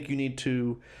 I don't think you need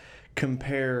to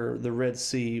compare the Red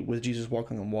Sea with Jesus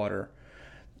walking on water,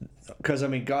 because I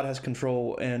mean, God has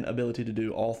control and ability to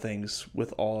do all things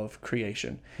with all of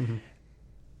creation. Mm-hmm.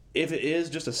 If it is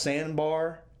just a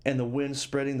sandbar and the wind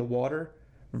spreading the water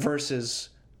versus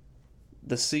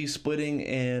the sea splitting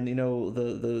and,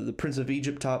 the Prince of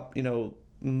Egypt top,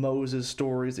 Moses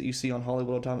stories that you see on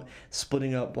Hollywood all the time,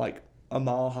 splitting up like a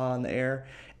mile high in the air,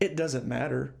 it doesn't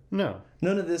matter. No.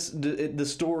 None of this, the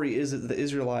story is that the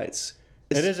Israelites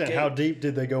escaped. It isn't how deep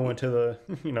did they go into the,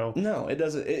 No, it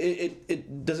doesn't.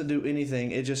 It doesn't do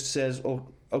anything. It just says, oh,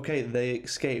 okay, they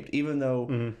escaped, even though...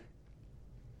 Mm-hmm.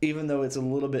 Even though it's a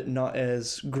little bit not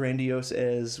as grandiose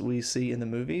as we see in the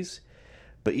movies,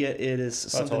 but yet it is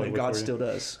something that God still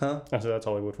does. Huh? I said that's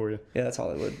Hollywood for you. Yeah, that's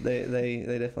Hollywood. They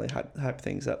definitely hype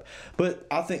things up. But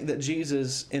I think that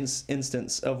Jesus'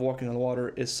 instance of walking on water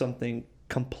is something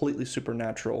completely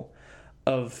supernatural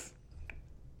of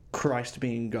Christ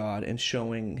being God and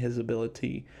showing his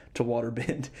ability to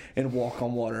waterbend and walk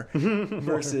on water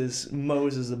versus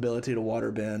Moses' ability to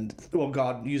waterbend. Well,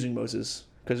 God using Moses.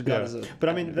 Because God is a... But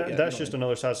I mean, that's just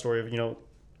another side story of,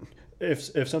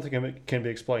 if something can be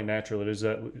explained naturally,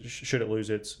 should it lose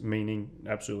its meaning?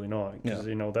 Absolutely not. Because,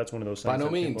 that's one of those things. By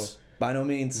no means. By no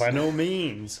means. By no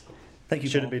means. Thank you,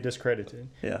 should Paul. it be discredited?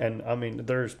 Yeah. And, I mean,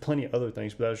 there's plenty of other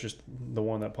things, but that was just the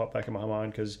one that popped back in my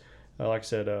mind because, like I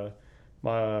said,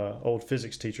 my old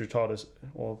physics teacher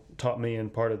taught me in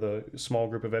part of the small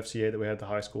group of FCA that we had at the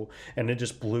high school, and it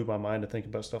just blew my mind to think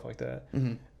about stuff like that.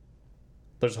 Mm-hmm.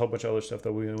 There's a whole bunch of other stuff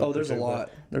that we... there's a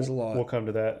lot. There's a lot. We'll come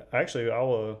to that. Actually,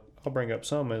 I'll bring up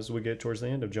some as we get towards the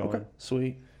end of John. Okay.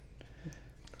 Sweet.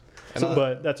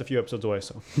 But that's a few episodes away,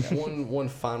 so... One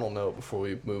final note before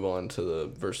we move on to the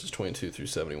verses 22 through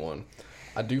 71.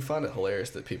 I do find it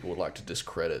hilarious that people would like to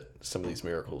discredit some of these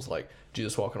miracles, like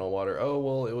Jesus walking on water. Oh,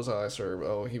 well, it was ice,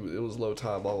 or it was low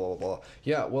tide, blah, blah, blah.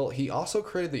 Yeah, well, he also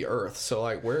created the earth. So,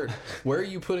 like, where are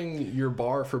you putting your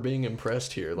bar for being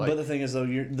impressed here? Like, but the thing is, though,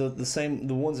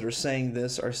 the ones that are saying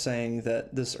this are saying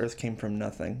that this earth came from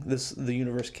nothing. The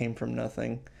universe came from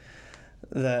nothing.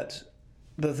 But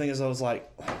the thing is, I was like,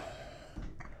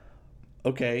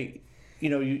 okay,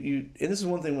 you and this is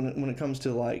one thing when it comes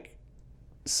to like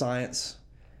science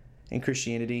and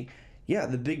Christianity. Yeah,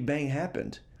 the Big Bang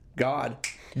happened. God,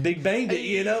 Big Banged it,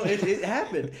 it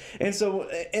happened. And so,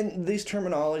 and these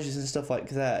terminologies and stuff like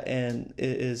that, and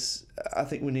I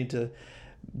think we need to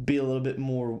be a little bit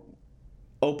more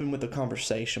open with the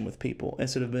conversation with people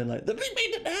instead of being like, the Big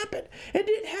Bang didn't happen. It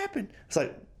didn't happen. It's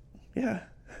like, yeah.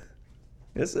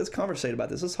 Let's conversate about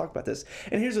this. Let's talk about this.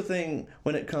 And here's the thing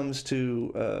when it comes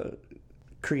to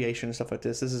creation and stuff like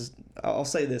this. I'll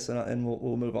say this and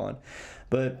we'll move on.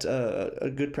 But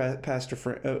a good pastor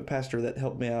that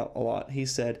helped me out a lot, he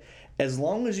said, as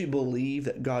long as you believe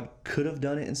that God could have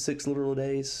done it in 6 literal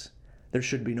days, there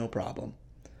should be no problem.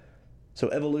 So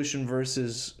evolution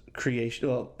versus creation.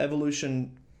 Well,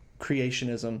 evolution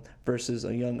creationism versus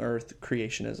a young earth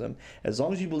creationism. As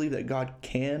long as you believe that God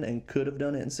can and could have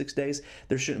done it in 6 days,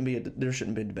 there shouldn't be a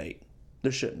debate.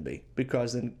 There shouldn't be,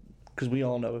 because we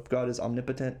all know if God is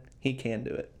omnipotent, he can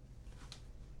do it.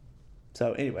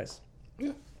 So anyways.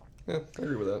 Yeah, I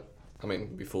agree with that. I mean,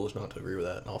 it'd be foolish not to agree with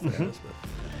that in all fairness,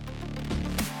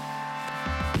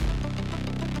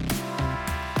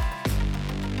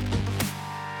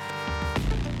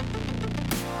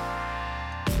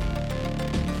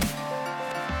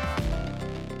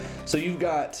 So you've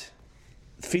got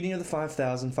feeding of the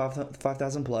 5,000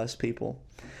 plus people,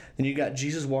 and you got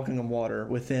Jesus walking on water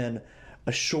within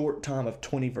a short time of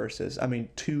 20 verses. I mean,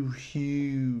 2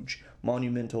 huge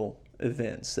monumental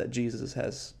events that Jesus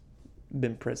has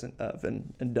been present of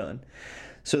and done.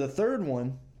 So the third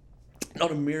one,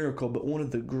 not a miracle, but one of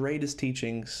the greatest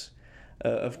teachings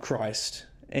of Christ,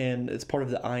 and it's part of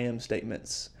the I am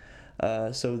statements.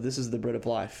 So this is the bread of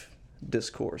life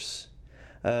discourse.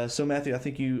 So Matthew, I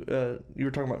think you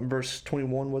were talking about verse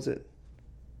 21, was it?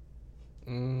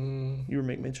 You were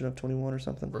making mention of 21 or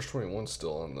something? Verse 21 is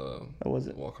still on the was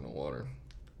it? walking on water.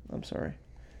 I'm sorry.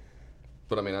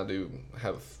 But I mean, I do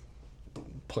have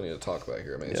plenty to talk about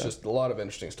here. I mean, it's just a lot of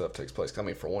interesting stuff takes place. I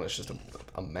mean, for one, it's just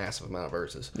a massive amount of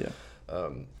verses. Yeah.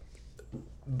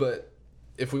 But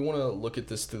if we want to look at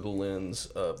this through the lens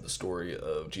of the story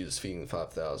of Jesus feeding the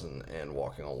 5,000 and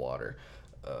walking on water,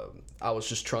 I was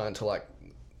just trying to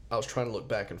I was trying to look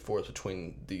back and forth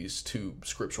between these two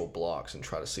scriptural blocks and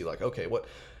try to see like, okay,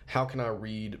 how can I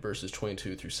read verses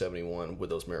 22 through 71 with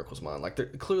those miracles in mind?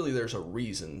 Like, clearly there's a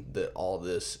reason that all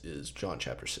this is John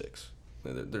chapter 6.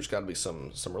 There's got to be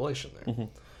some relation there.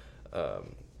 Mm-hmm.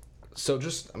 So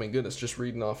just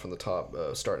reading off from the top,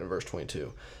 starting in verse 22.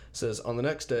 It says, "On the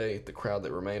next day, the crowd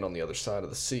that remained on the other side of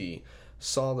the sea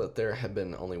saw that there had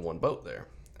been only one boat there,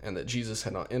 and that Jesus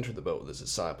had not entered the boat with his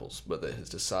disciples, but that his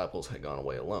disciples had gone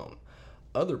away alone.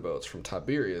 Other boats from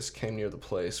Tiberias came near the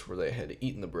place where they had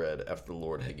eaten the bread after the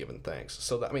Lord had given thanks."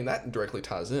 So that directly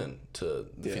ties in to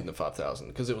the feeding the 5,000,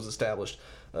 because it was established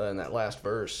in that last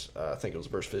verse, I think it was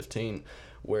verse 15,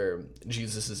 where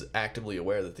Jesus is actively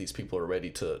aware that these people are ready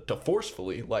to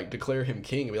forcefully like declare him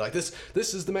king and be like, this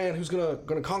is the man who's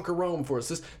gonna conquer Rome for us.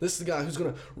 This is the guy who's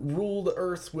gonna rule the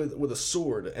earth with a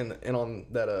sword. And on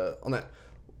that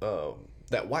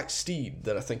white steed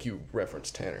that I think you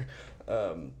referenced, Tanner.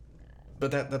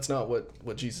 But that's not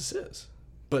what Jesus is.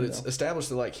 But it's established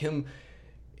that like him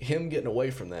getting away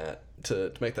from that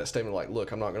to make that statement like,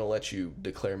 look, I'm not going to let you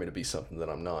declare me to be something that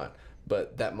I'm not.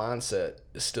 But that mindset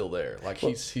is still there. Like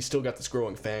he's still got this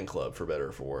growing fan club, for better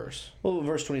or for worse. Well,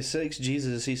 verse 26,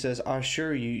 Jesus, he says, "I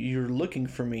assure you, you're looking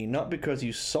for me, not because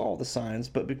you saw the signs,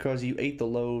 but because you ate the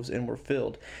loaves and were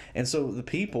filled." And so the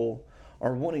people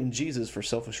are wanting Jesus for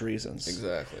selfish reasons.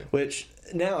 Exactly. Which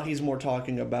now he's more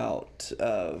talking about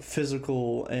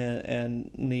physical and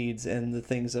needs and the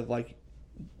things of like,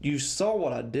 you saw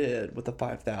what I did with the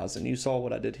 5,000. You saw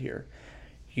what I did here.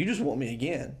 You just want me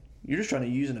again. You're just trying to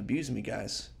use and abuse me,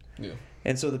 guys. Yeah.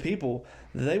 And so the people,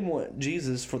 they want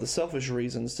Jesus for the selfish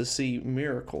reasons to see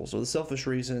miracles, or the selfish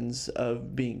reasons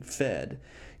of being fed.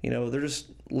 They're just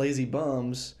lazy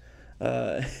bums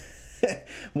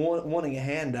wanting a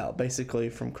handout, basically,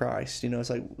 from Christ. It's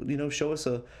like, show us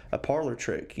a parlor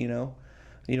trick,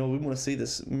 we want to see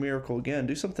this miracle again.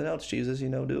 Do something else, Jesus.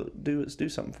 Do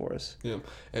something for us. Yeah,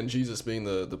 and Jesus being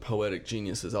the poetic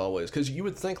genius as always, because you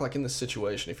would think like in this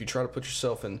situation, if you try to put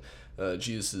yourself in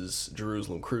Jesus's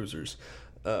Jerusalem cruisers,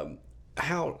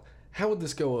 how would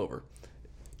this go over?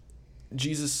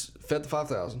 Jesus fed the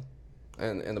 5,000,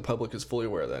 and the public is fully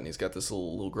aware of that, and he's got this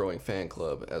little growing fan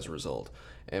club as a result.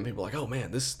 And people are like, oh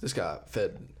man, this guy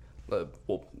fed,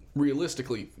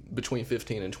 realistically, between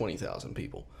 15 and 20,000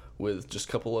 people with just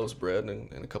a couple loaves of bread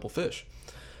and a couple fish.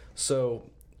 So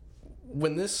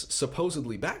when this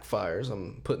supposedly backfires,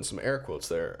 I'm putting some air quotes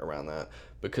there around that,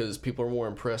 because people are more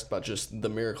impressed by just the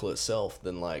miracle itself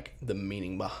than like the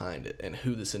meaning behind it and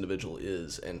who this individual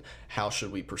is and how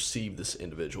should we perceive this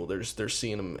individual. They're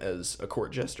seeing him as a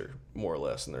court jester, more or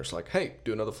less, and they're just like, hey,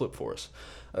 do another flip for us.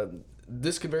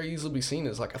 This could very easily be seen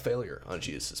as like a failure on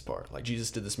Jesus' part. Like,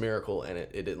 Jesus did this miracle and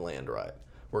it didn't land right.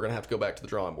 We're going to have to go back to the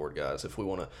drawing board, guys, if we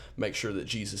want to make sure that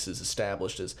Jesus is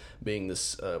established as being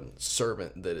this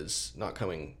servant that is not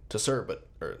coming to serve,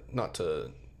 or not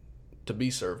to be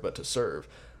served, but to serve.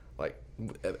 Like,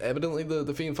 evidently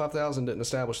the feeding 5,000 didn't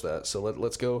establish that. So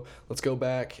let's go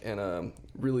back and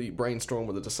really brainstorm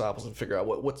with the disciples and figure out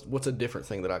what's a different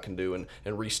thing that I can do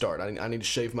and restart. I need to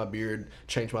shave my beard,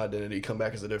 change my identity, come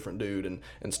back as a different dude,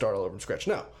 and start all over from scratch.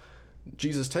 No.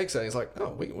 Jesus takes that and he's like, oh,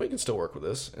 we can still work with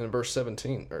this. And in verse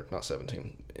 17, or not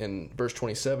 17, in verse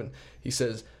 27, he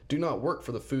says, "Do not work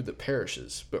for the food that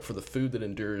perishes, but for the food that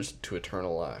endures to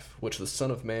eternal life, which the Son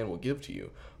of Man will give to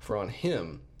you. For on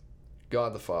him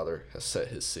God the Father has set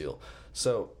his seal."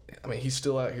 So, he's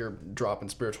still out here dropping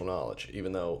spiritual knowledge,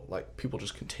 even though, like, people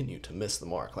just continue to miss the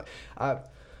mark. Like, I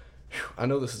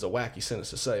know this is a wacky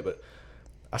sentence to say, but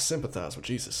I sympathize with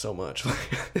Jesus so much.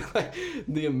 Like,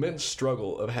 the immense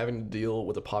struggle of having to deal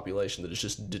with a population that is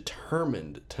just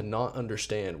determined to not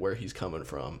understand where he's coming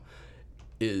from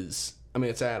is,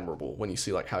 it's admirable when you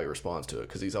see like how he responds to it,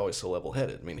 because he's always so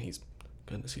level-headed. He's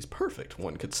perfect,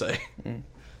 one could say. Mm.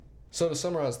 So to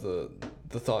summarize the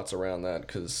thoughts around that,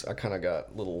 because I kind of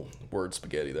got little word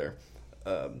spaghetti there.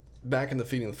 Back in the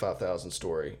feeding of the 5,000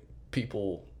 story,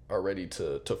 people are ready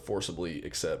to forcibly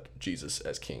accept Jesus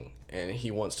as king. And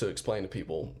he wants to explain to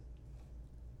people,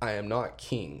 I am not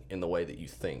king in the way that you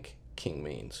think king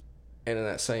means. And in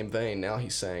that same vein, now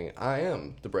he's saying, I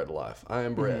am the bread of life. I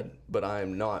am bread, but I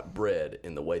am not bread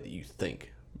in the way that you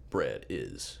think bread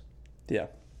is. Yeah.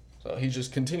 So he's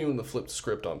just continuing to flip the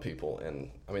script on people.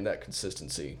 And, that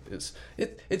consistency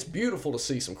it's beautiful to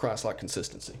see some Christ-like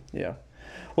consistency. Yeah.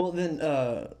 Well, then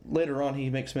later on he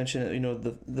makes mention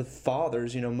that, the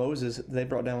fathers, Moses, they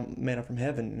brought down manna from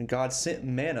heaven, and God sent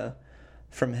manna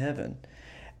from heaven.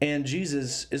 And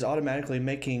Jesus is automatically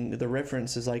making the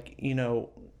references like,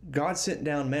 God sent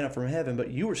down manna from heaven, but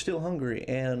you were still hungry.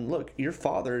 And look, your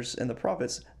fathers and the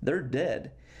prophets, they're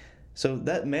dead. So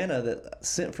that manna that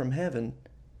sent from heaven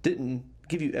didn't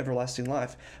give you everlasting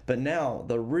life. But now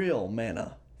the real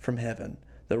manna from heaven,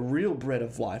 the real bread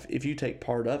of life, if you take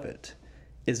part of it,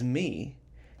 is me.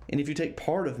 And if you take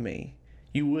part of me,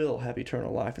 you will have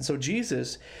eternal life. And so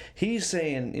Jesus, he's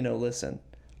saying, listen,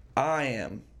 I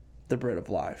am the bread of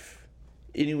life.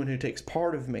 Anyone who takes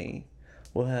part of me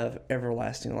will have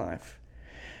everlasting life.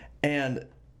 And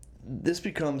this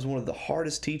becomes one of the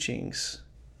hardest teachings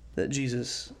that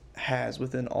Jesus has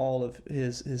within all of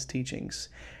his teachings.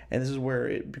 And this is where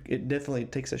it definitely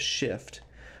takes a shift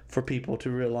for people to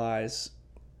realize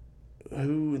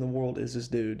who in the world is this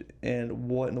dude and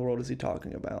what in the world is he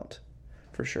talking about,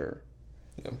 for sure.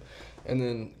 Yeah. And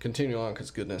then continue on,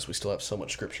 because goodness, we still have so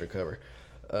much scripture to cover.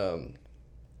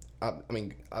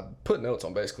 I put notes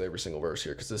on basically every single verse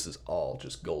here because this is all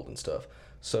just golden stuff.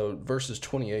 So verses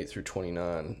 28 through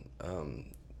 29,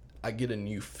 I get a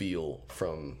new feel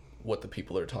from what the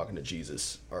people that are talking to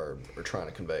Jesus are trying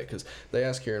to convey. Because they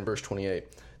ask here in verse 28,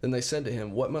 then they said to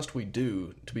him, what must we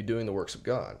do to be doing the works of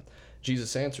God?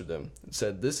 Jesus answered them and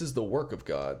said, this is the work of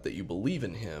God, that you believe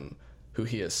in him who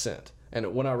he has sent.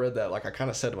 And when I read that, I kind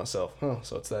of said to myself,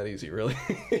 so it's that easy, really?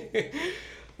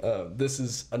 This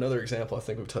is another example, I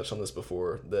think we've touched on this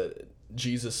before, that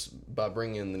Jesus, by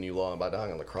bringing in the new law and by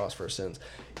dying on the cross for our sins,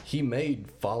 he made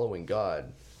following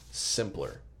God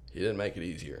simpler. He didn't make it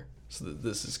easier. So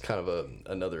this is kind of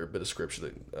another bit of scripture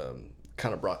that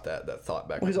kind of brought that thought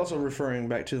back. Well, he's also referring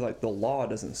back to the law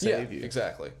doesn't save you.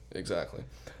 Exactly.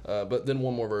 But then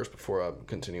one more verse before I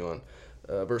continue on.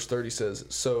 Verse 30 says,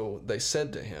 so they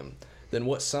said to him, then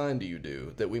what sign do you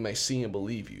do that we may see and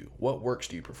believe you? What works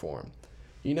do you perform?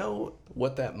 You know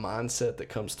what that mindset that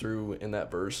comes through in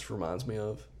that verse reminds me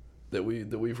of, that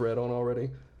we've read on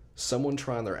already? Someone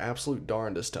trying their absolute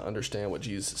darndest to understand what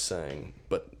Jesus is saying,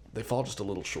 but they fall just a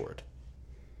little short.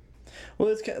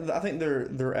 Well, I think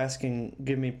they're asking,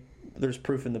 there's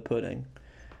proof in the pudding.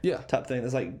 Yeah. Type thing.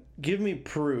 It's like, give me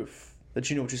proof that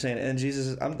you know what you're saying. And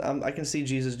Jesus, I can see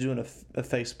Jesus doing a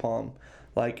face palm.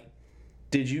 Like,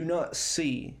 did you not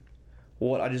see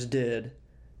what I just did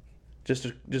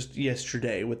just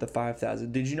yesterday with the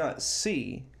 5,000? Did you not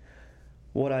see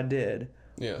what I did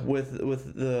with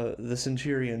the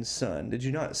centurion's son? Did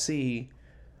you not see,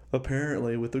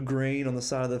 apparently, with the grain on the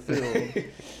side of the field?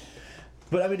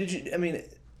 But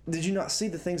did you not see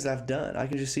the things that I've done? I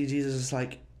can just see Jesus is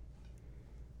like,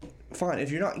 fine,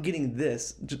 if you're not getting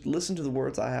this, just listen to the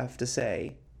words I have to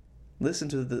say. Listen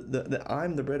to the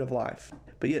I'm the bread of life.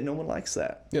 But yet no one likes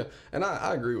that. Yeah, and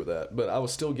I agree with that. But I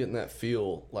was still getting that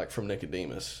feel from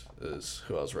Nicodemus is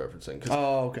who I was referencing.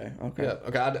 Oh, okay. Yeah,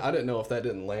 okay. I didn't know if that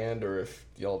didn't land or if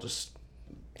y'all just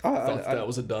thought that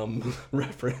was a dumb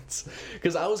reference.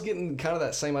 Because I was getting kind of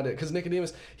that same idea. Because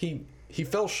Nicodemus, he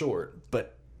fell short,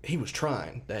 but he was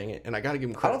trying, dang it. And I got to give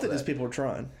him credit. I don't think these people are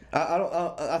trying.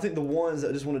 I think the ones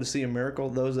that just wanted to see a miracle,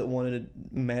 those that wanted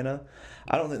manna,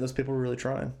 I don't think those people were really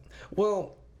trying.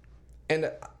 Well,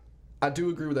 and I do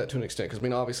agree with that to an extent.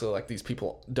 Because, obviously, these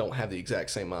people don't have the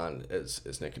exact same mind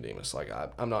as Nicodemus.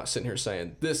 I'm not sitting here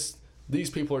saying these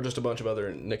people are just a bunch of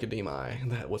other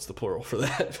Nicodemi. What's the plural for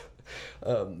that?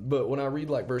 But when I read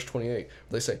verse 28,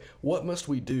 they say, what must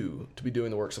we do to be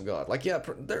doing the works of God?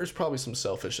 There's probably some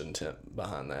selfish intent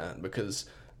behind that, because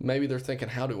maybe they're thinking,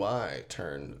 how do I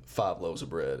turn 5 loaves of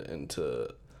bread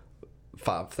into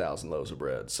 5,000 loaves of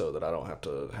bread so that I don't have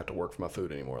to work for my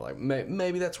food anymore?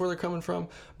 Maybe that's where they're coming from,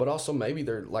 but also maybe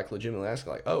they're legitimately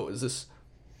asking, oh, is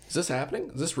this happening?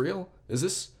 Is this real? Is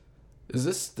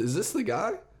this the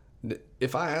guy?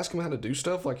 If I ask him how to do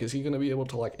stuff, is he going to be able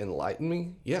to enlighten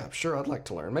me? Yeah, sure, I'd like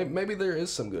to learn. Maybe there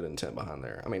is some good intent behind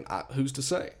there. Who's to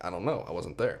say? I don't know. I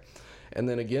wasn't there. And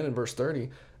then again in verse 30,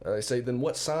 they say, then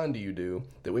what sign do you do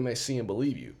that we may see and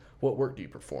believe you? What work do you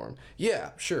perform?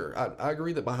 Yeah, sure. I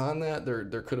agree that behind that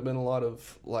there could have been a lot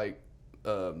of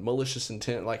malicious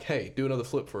intent. Hey, do another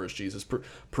flip for us, Jesus.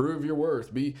 Prove your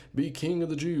worth. Be king of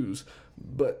the Jews.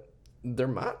 But there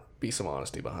might be some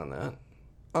honesty behind that.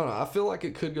 I don't know. I feel like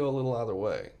it could go a little either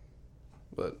way,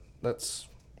 but that's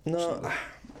no.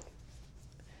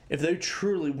 If they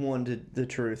truly wanted the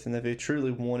truth, and if they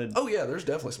truly wanted, there's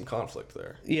definitely some conflict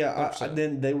there. Yeah,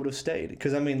 then they would have stayed.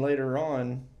 Because later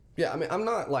on, yeah, I'm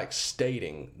not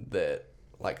stating that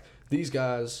these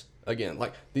guys again,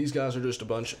 these guys are just a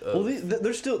bunch of. Well,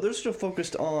 they're still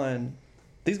focused on.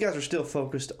 These guys are still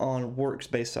focused on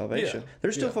works-based salvation. Yeah.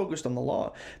 They're still focused on the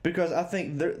law, because I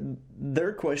think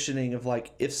they're questioning of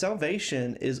if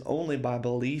salvation is only by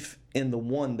belief in the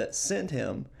one that sent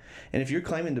him, and if you're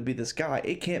claiming to be this guy,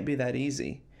 it can't be that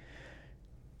easy.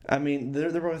 I mean, they're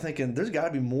probably thinking there's got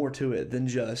to be more to it than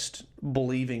just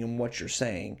believing in what you're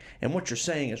saying. And what you're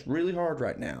saying is really hard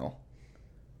right now.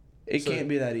 It can't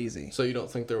be that easy. So you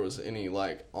don't think there was any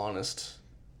like honest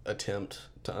attempt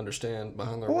to understand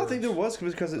behind their Well, words? I think there was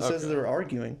because it says they're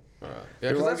arguing. All right. Yeah,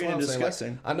 They're because that's arguing what and I'm saying. Like,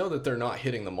 discussing. I know that they're not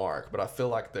hitting the mark, but I feel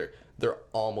like they're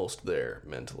almost there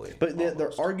mentally. But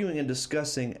they're arguing and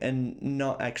discussing and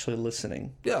not actually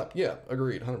listening. Yeah,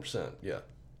 agreed, 100%. Yeah.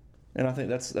 And I think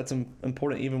that's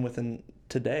important even within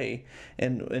today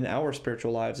and in our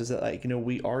spiritual lives, is that, like, you know,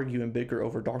 we argue and bicker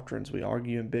over doctrines, we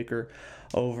argue and bicker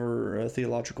over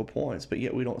theological points, but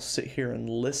yet we don't sit here and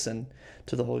listen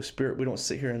to the Holy Spirit. We don't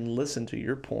sit here and listen to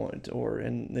your point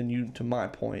and then you to my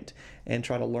point and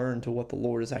try to learn to what the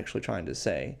Lord is actually trying to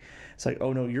say. It's like,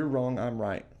 oh no, you're wrong, I'm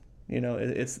right. You know,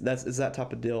 it's that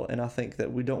type of deal. And I think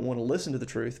that we don't want to listen to the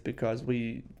truth because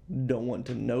we don't want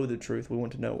to know the truth. We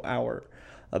want to know our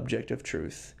objective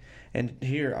truth. And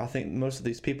here, I think most of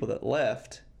these people that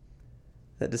left,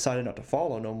 that decided not to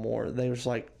follow no more, they was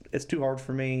like, it's too hard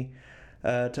for me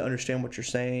to understand what you're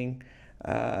saying.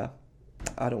 I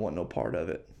don't want no part of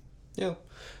it. Yeah.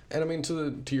 And I mean,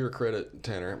 to your credit,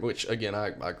 Tanner, which again, I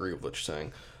agree with what you're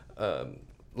saying.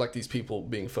 Like these people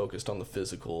being focused on the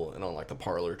physical and on like the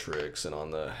parlor tricks and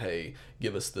on the, hey,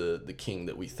 give us the king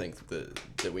that we think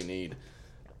that we need.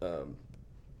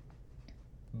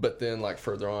 But then, like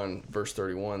further on, verse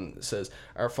 31 says,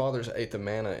 "Our fathers ate the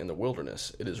manna in the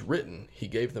wilderness. It is written, He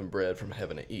gave them bread from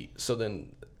heaven to eat." So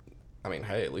then, I mean,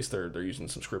 hey, at least they're using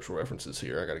some scriptural references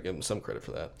here. I got to give them some credit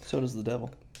for that. So does the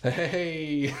devil.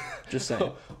 Hey, Just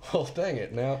saying. Oh, dang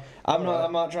it! Now I'm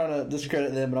not trying to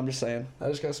discredit them, but I'm just saying. I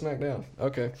just got smacked down.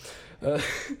 Okay.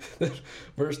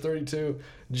 Verse 32,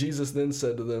 Jesus then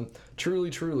said to them,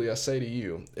 "Truly, truly, I say to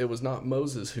you, it was not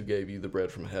Moses who gave you the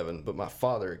bread from heaven, but my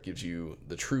Father gives you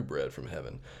the true bread from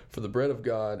heaven. For the bread of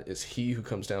God is he who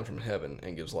comes down from heaven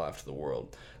and gives life to the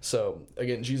world." So,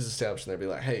 again, Jesus established there, be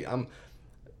like, hey,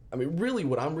 really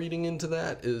what I'm reading into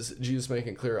that is Jesus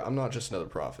making clear, I'm not just another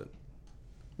prophet.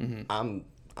 Mm-hmm.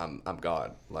 I'm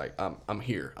God. Like, I'm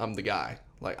here. I'm the guy.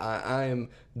 Like, I am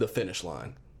the finish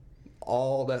line.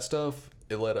 All that stuff,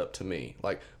 it led up to me.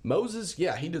 Like, Moses,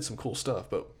 yeah, he did some cool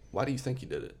stuff, but why do you think he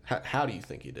did it? How do you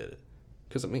think he did it?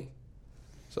 Because of me.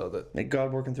 So that... Like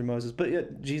God working through Moses. But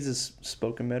yet, Jesus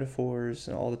spoke in metaphors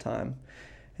all the time.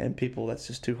 And people, that's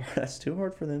just too hard. That's too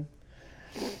hard for them.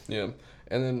 Yeah.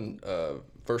 And then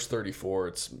verse 34,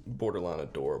 it's borderline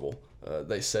adorable.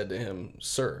 They said to him,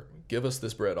 "Sir, give us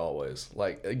this bread always."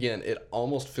 Like, again, it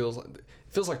almost feels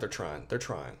like they're trying. They're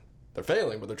trying. They're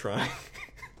failing, but they're trying.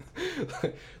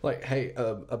 Like, hey,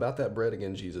 about that bread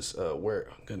again, Jesus. Where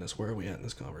are we at in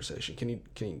this conversation? Can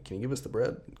you give us the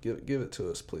bread? Give it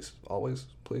to us, please. Always,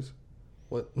 please.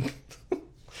 What?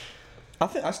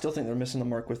 I still think they're missing the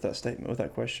mark with that statement, with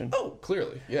that question. Oh,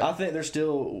 clearly, yeah. I think they're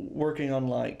still working on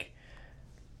like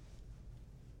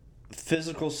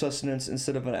physical sustenance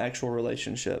instead of an actual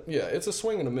relationship. Yeah, it's a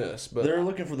swing and a miss, but they're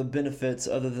looking for the benefits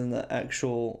other than the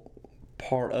actual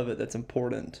part of it that's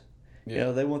important. Yeah. You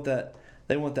know,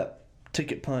 they want that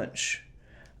ticket punch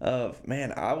of,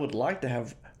 man, I would like to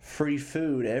have free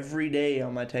food every day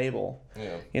on my table.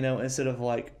 Yeah. You know, instead of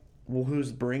like, well,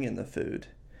 who's bringing the food?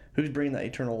 Who's bringing that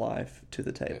eternal life to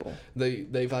the table? Yeah.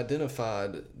 They've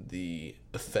identified the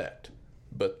effect,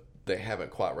 but they haven't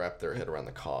quite wrapped their head around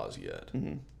the cause yet.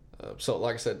 Mm-hmm. So,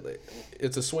 like I said,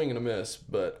 it's a swing and a miss,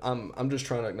 but I'm just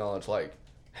trying to acknowledge, like,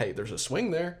 hey, there's a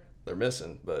swing there. They're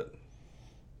missing, but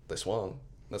they swung.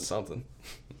 That's something.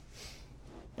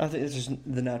 I think it's just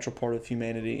the natural part of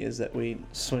humanity is that we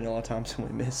swing a lot of times and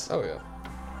we miss. Oh, yeah.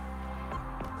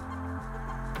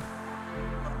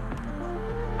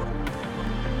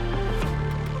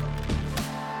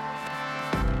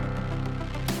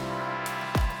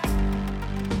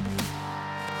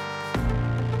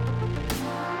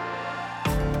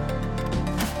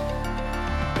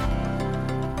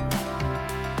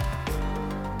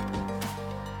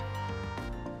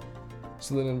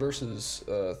 So then in verses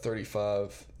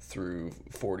 35 through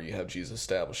 40, you have Jesus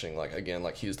establishing, like, again,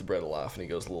 like he is the bread of life, and he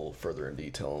goes a little further in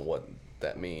detail on what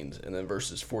that means. And then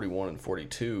verses 41 and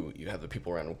 42, you have the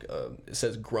people around him, it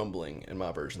says grumbling in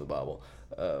my version of the Bible,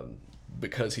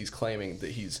 because he's claiming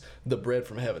that he's the bread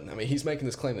from heaven. I mean, he's making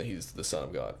this claim that he's the Son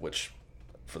of God, which,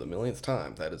 for the millionth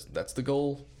time, that's the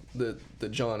goal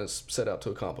that John has set out to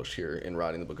accomplish here in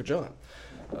writing the book of John.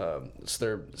 So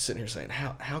they're sitting here saying,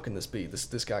 how can this be?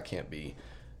 This guy can't be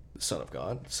the Son of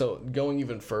God. So going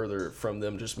even further from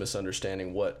them just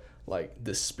misunderstanding what like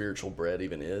this spiritual bread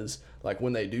even is, like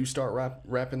when they do start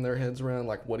wrapping their heads around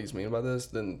like what he's meaning by this,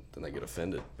 then they get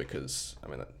offended because I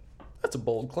mean That's a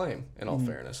bold claim, in all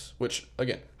fairness. Which,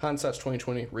 again, hindsight's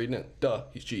 2020. Reading it, duh,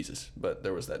 he's Jesus. But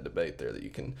there was that debate there that you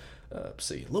can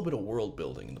see. A little bit of world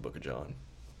building in the book of John.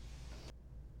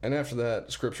 And after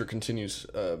that, Scripture continues.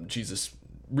 Jesus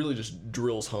really just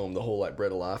drills home the whole like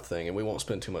bread of life thing, and we won't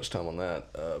spend too much time on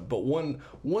that. But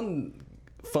one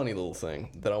funny little thing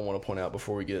that I want to point out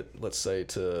before we get, let's say,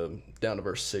 down to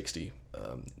verse 60,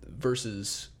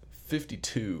 verses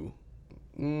 52.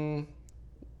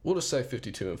 We'll just say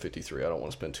 52 and 53. I don't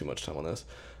want to spend too much time on this.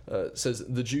 It says,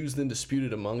 the Jews then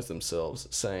disputed amongst themselves,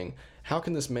 saying, how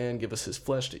can this man give us his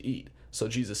flesh to eat? So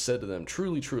Jesus said to them,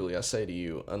 truly, truly, I say to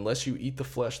you, unless you eat the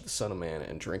flesh of the Son of Man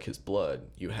and drink his blood,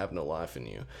 you have no life in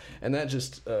you. And that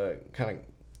just kind of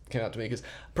came out to me, because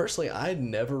personally, I had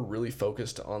never really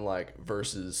focused on like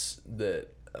verses that,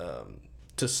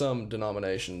 to some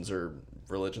denominations or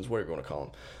religions, whatever you want to call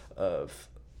them, of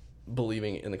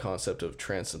believing in the concept of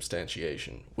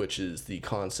transubstantiation, which is the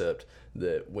concept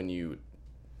that when you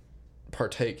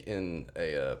partake in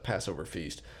a Passover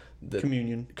feast,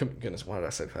 communion. Goodness, why did I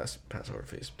say Passover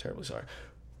feast? Terribly sorry.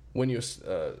 When you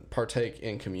partake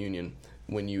in communion,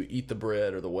 when you eat the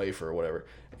bread or the wafer or whatever,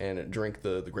 and drink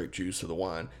the grape juice or the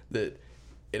wine, that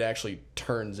it actually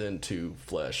turns into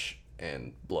flesh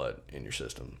and blood in your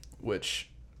system, which,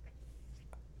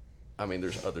 I mean,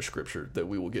 there's other scripture that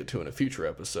we will get to in a future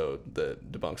episode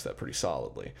that debunks that pretty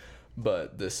solidly.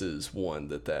 But this is one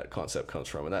that concept comes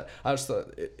from. And that, I just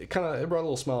thought, it brought a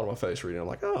little smile to my face reading. I'm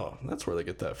like, oh, that's where they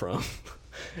get that from.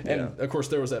 And, of course,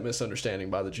 there was that misunderstanding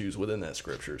by the Jews within that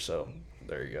scripture. So,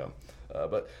 there you go.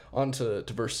 But on to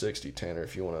verse 60, Tanner,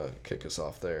 if you want to kick us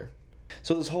off there.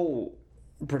 So this whole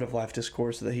bread of life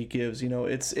discourse that he gives,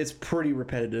 it's pretty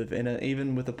repetitive. And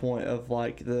even with the point of,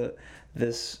 like,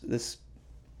 this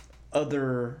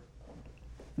other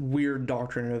weird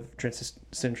doctrine of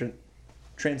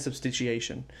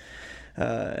transubstantiation,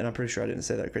 and I'm pretty sure I didn't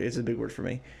say that correctly. It's a big word for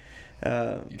me.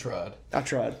 You tried. I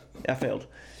tried. I failed.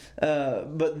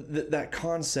 But that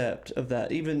concept of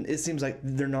that, even it seems like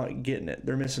they're not getting it.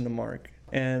 They're missing the mark.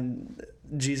 And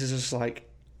Jesus is like,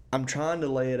 I'm trying to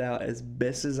lay it out as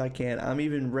best as I can. I'm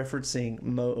even referencing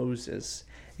Moses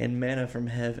and manna from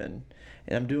heaven,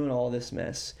 and I'm doing all this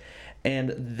mess.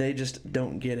 And they just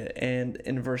don't get it. And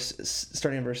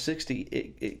starting in verse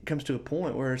 60, it comes to a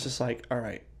point where it's just like, all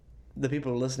right, the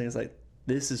people are listening. It's like,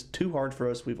 this is too hard for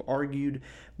us. We've argued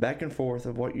back and forth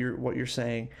of what you're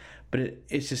saying, but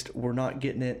it's just, we're not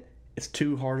getting it. It's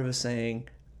too hard of a saying.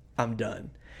 I'm done.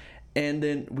 And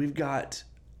then we've got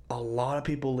a lot of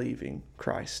people leaving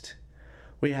Christ.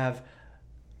 We have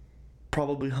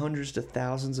probably hundreds to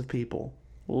thousands of people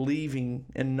leaving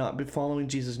and not be following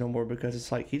Jesus no more, because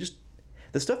it's like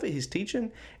the stuff that he's teaching,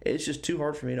 it's just too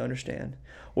hard for me to understand.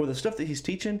 Or the stuff that he's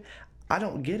teaching, I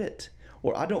don't get it.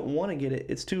 Or I don't want to get it.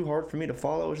 It's too hard for me to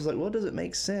follow. It's just like, well, does it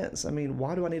make sense? I mean,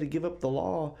 why do I need to give up the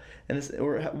law? Why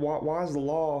is the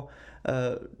law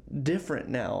different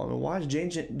now? I mean, why is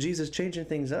Jesus changing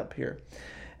things up here?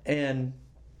 And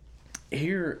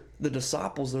here, the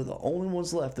disciples are the only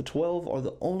ones left. The 12 are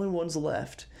the only ones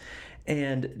left.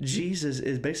 And Jesus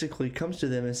is basically comes to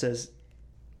them and says,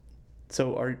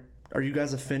 so are you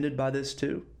guys offended by this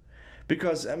too?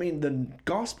 Because, I mean, the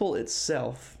gospel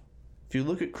itself, if you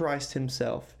look at Christ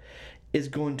himself, is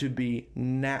going to be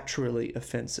naturally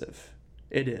offensive.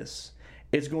 It is.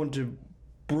 It's going to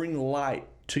bring light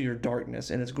to your darkness,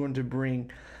 and it's going to bring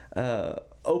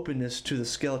openness to the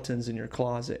skeletons in your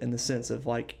closet, in the sense of,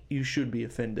 like, you should be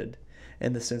offended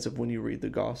in the sense of when you read the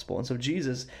gospel. And so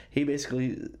Jesus, he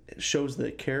basically shows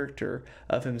the character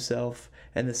of himself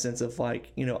in the sense of,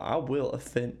 like, I will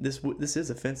offend. This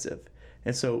is offensive.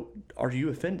 And so are you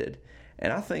offended?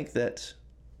 And I think that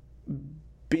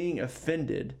being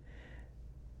offended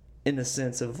in the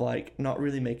sense of, like, not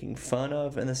really making fun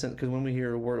of, in the sense, because when we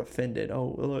hear a word offended,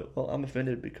 well, I'm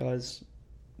offended because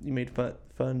you made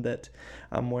fun that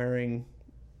I'm wearing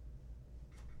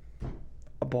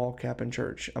a ball cap in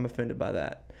church. I'm offended by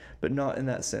that, but not in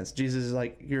that sense. Jesus is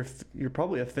like, you're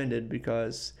probably offended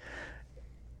because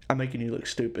I'm making you look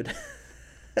stupid,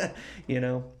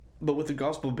 But with the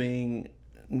gospel being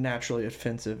naturally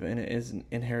offensive, and it is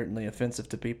inherently offensive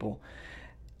to people,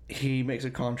 he makes a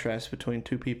contrast between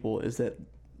two people, is that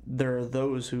there are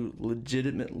those who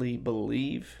legitimately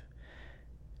believe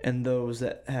and those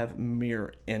that have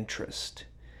mere interest.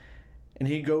 And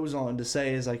he goes on to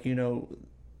say, is like,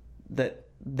 that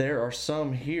there are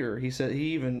some here. He said,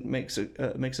 he even makes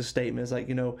a statement. It's like,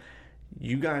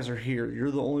 you guys are here.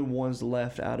 You're the only ones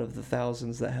left out of the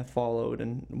thousands that have followed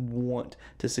and want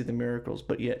to see the miracles.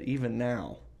 But yet, even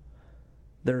now,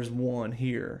 there's one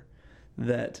here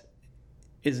that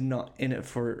is not in it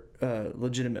for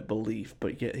legitimate belief,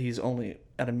 but yet he's only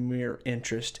at a mere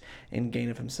interest in gain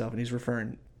of himself. And he's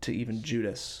referring to even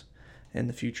Judas in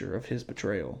the future of his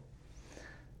betrayal.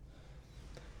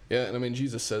 Yeah, and I mean,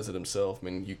 Jesus says it himself. I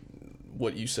mean,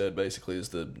 what you said basically is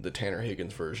the Tanner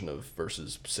Higgins version of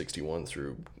verses 61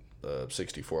 through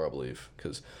 64, I believe.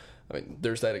 Because, I mean,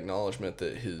 there's that acknowledgement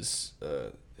that his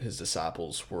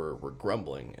disciples were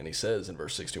grumbling. And he says in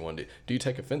verse 61, do you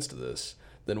take offense to this?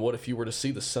 Then what if you were to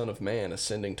see the Son of Man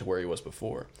ascending to where he was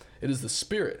before? It is the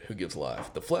Spirit who gives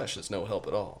life. The flesh is no help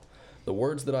at all. The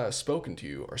words that I have spoken to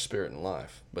you are spirit and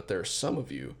life. But there are some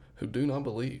of you who do not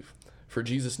believe. For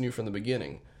Jesus knew from the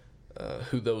beginning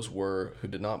who those were who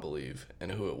did not believe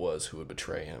and who it was who would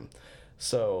betray him.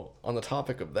 So, on the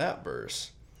topic of that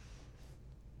verse,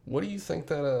 what do you think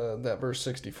that verse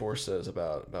 64 says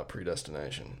about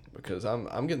predestination? Because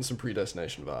I'm getting some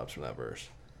predestination vibes from that verse.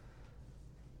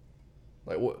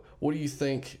 Like, what do you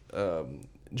think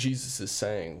Jesus is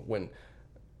saying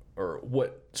or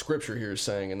what Scripture here is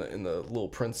saying in the little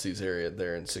parentheses area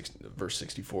there in verse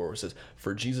 64, where it says,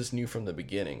 "For Jesus knew from the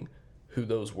beginning who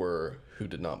those were who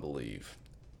did not believe,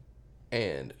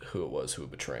 and who it was who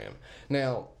would betray him."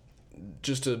 Now,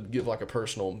 just to give like a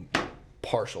personal,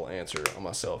 partial answer on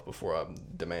myself before I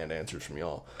demand answers from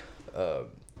y'all,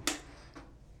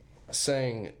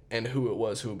 saying and who it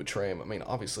was who would betray him, I mean,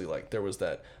 obviously, like, there was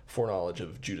that foreknowledge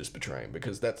of Judas betraying,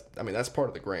 because that's part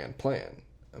of the grand plan.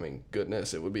 I mean,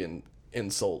 goodness, it would be an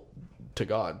insult to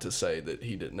God to say that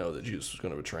he didn't know that Jesus was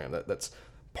going to betray him. That's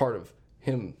part of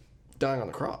him dying on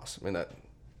the cross. I mean,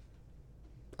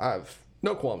 I've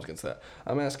no qualms against that.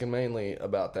 I'm asking mainly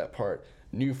about that part,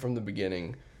 knew from the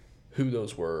beginning who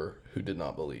those were who did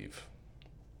not believe.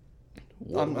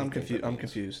 I'm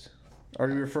confused. Are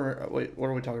you referring? Wait, what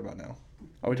are we talking about now?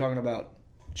 Are we talking about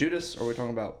Judas, or are we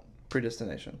talking about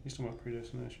predestination? He's talking about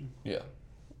predestination. Yeah.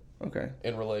 Okay.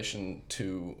 In relation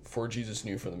to, for Jesus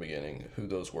knew from the beginning who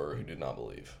those were who did not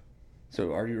believe.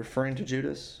 So, are you referring to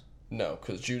Judas? No,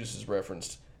 because Judas is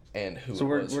referenced, and who. So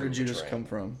it was where who did would Judas betray come him.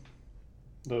 from?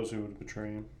 Those who would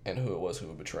betray him. And who it was who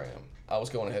would betray him. I was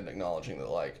going ahead and acknowledging that,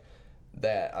 like,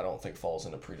 that I don't think falls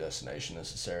into predestination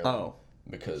necessarily. Oh.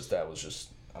 Because that was just,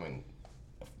 I mean,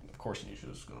 of course he knew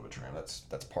Judas was going to betray him.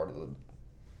 That's part of the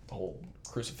whole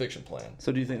crucifixion plan.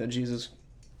 So do you think that Jesus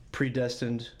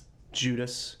predestined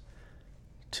Judas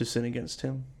to sin against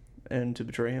him and to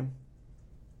betray him?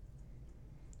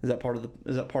 Is that part of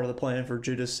the plan for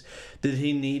Judas? Did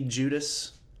he need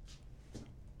Judas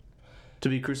to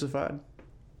be crucified?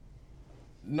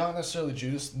 Not necessarily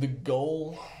Judas. The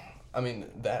goal, I mean,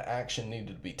 that action needed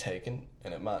to be taken,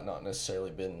 and it might not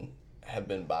necessarily have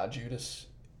been by Judas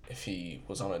if he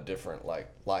was on a different,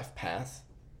 like, life path.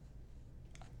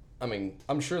 I mean,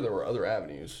 I'm sure there were other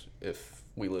avenues if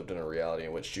we lived in a reality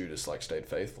in which Judas, like, stayed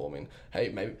faithful. I mean,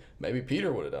 hey, maybe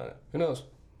Peter would have done it. Who knows?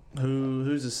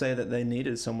 Who's to say that they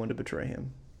needed someone to betray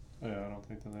him? Yeah, I don't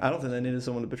think that. I don't think they needed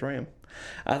someone to betray him.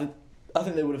 I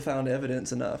think they would have found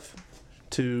evidence enough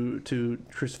to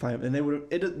crucify him, and they would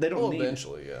have. They don't need.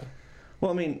 Eventually, yeah.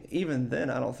 Well, I mean, even then,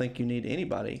 I don't think you need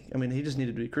anybody. I mean, he just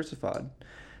needed to be crucified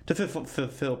to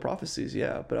fulfill prophecies,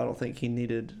 yeah. But I don't think he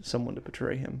needed someone to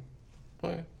betray him.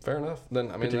 Okay, fair enough.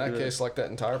 Then, I mean, in that case, like that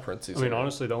entire parentheses. I mean,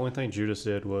 honestly, the only thing Judas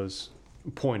did was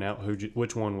point out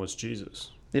which one was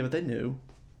Jesus. Yeah, but they knew.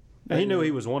 And he knew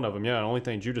he was one of them. Yeah, the only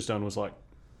thing Judas done was like,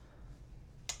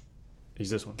 he's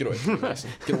this one. Get away,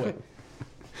 Mason. Get away.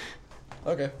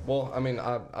 Okay, well, I mean,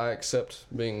 I accept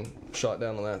being shot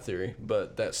down on that theory,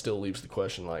 but that still leaves the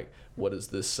question, like, what does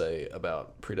this say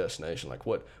about predestination? Like,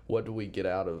 what do we get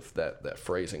out of that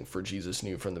phrasing, for Jesus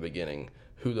knew from the beginning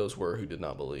who those were who did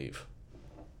not believe?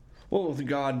 Well, with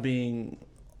God being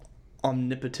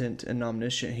omnipotent and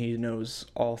omniscient, he knows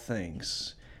all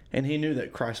things. And he knew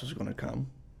that Christ was going to come.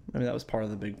 I mean, that was part of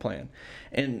the big plan.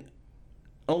 And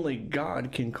only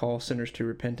God can call sinners to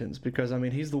repentance, because, I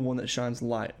mean, he's the one that shines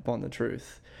light upon the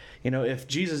truth. You know, if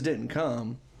Jesus didn't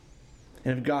come,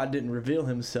 and if God didn't reveal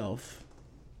himself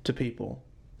to people,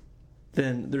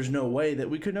 then there's no way that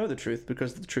we could know the truth,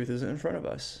 because the truth isn't in front of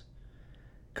us.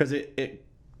 Because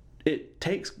it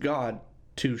takes God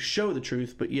to show the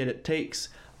truth, but yet it takes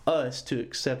us to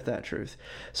accept that truth.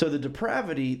 So the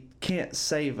depravity can't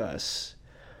save us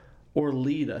or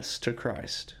lead us to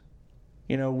Christ.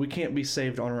 You know, we can't be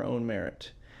saved on our own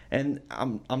merit. And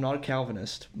I'm not a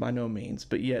Calvinist by no means,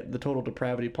 but yet the total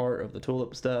depravity part of the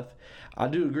tulip stuff, I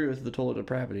do agree with the total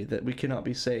depravity, that we cannot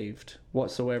be saved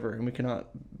whatsoever, and we cannot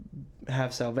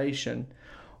have salvation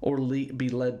or be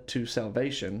led to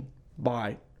salvation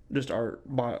by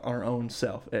our own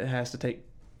self. It has to take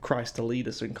Christ to lead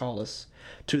us and call us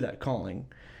to that calling.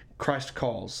 Christ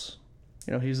calls,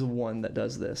 He's the one that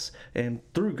does this, and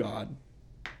through God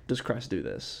does Christ do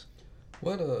this.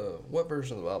 What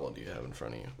version of the Bible do you have in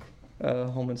front of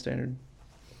you? Holman Standard,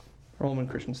 or Holman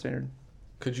Christian Standard.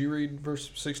 Could you read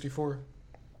verse 64?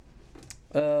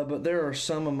 But there are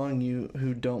some among you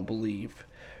who don't believe.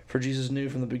 For Jesus knew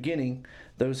from the beginning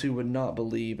those who would not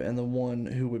believe and the one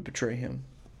who would betray him.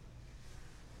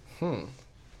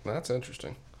 That's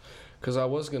interesting. Because I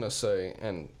was going to say,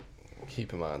 and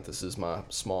keep in mind, this is my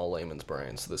small layman's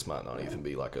brain, so this might not even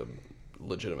be like a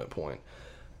legitimate point.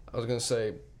 I was going to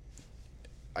say,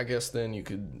 I guess then you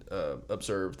could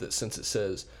observe that since it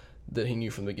says that he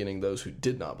knew from the beginning those who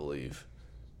did not believe,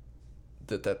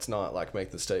 that's not like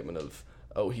make the statement of,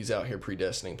 oh, he's out here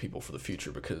predestining people for the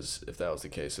future, because if that was the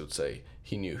case, it would say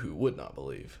he knew who would not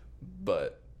believe.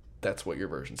 But that's what your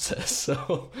version says,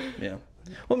 so... Yeah.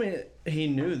 Well, I mean, he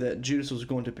knew that Judas was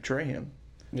going to betray him.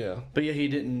 Yeah. But yet he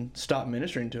didn't stop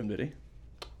ministering to him, did he?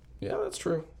 Yeah, that's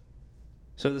true.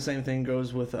 So the same thing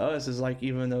goes with us, is like,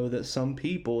 even though that some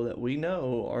people that we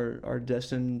know are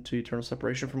destined to eternal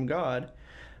separation from God,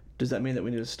 does that mean that we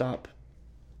need to stop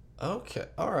Okay,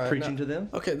 all right. preaching to them?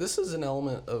 Okay, this is an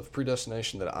element of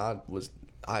predestination that I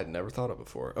had never thought of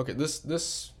before. Okay,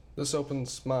 this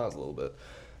opens my eyes a little bit.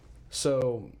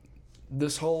 So,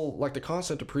 this whole, like, the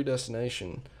concept of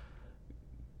predestination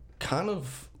kind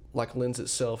of like lends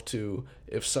itself to,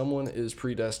 if someone is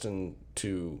predestined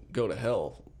to go to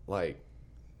hell, like,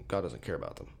 God doesn't care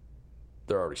about them.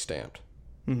 They're already stamped.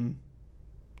 Mm-hmm.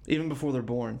 Even before they're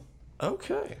born.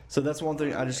 Okay. So that's one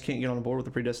thing I just can't get on board with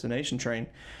the predestination train,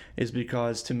 is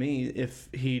because to me, if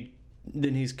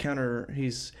he's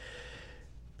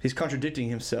contradicting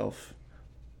himself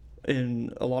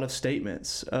in a lot of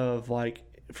statements of, like,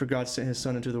 for God sent his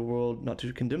son into the world not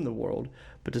to condemn the world,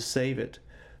 but to save it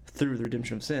through the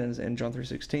redemption of sins. And John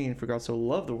 3:16, for God so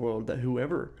loved the world that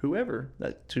whoever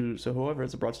is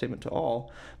a broad statement to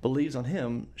all, believes on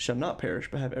him shall not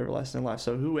perish but have everlasting life.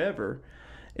 So whoever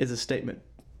is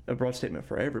a broad statement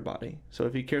for everybody. So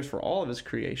if he cares for all of his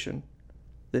creation,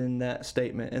 then that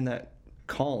statement and that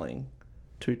calling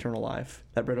to eternal life,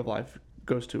 that bread of life,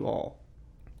 goes to all.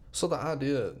 So the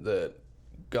idea that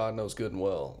God knows good and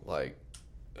well, like,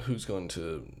 who's going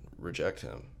to reject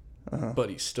him, but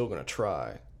he's still going to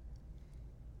try,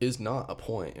 is not a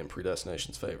point in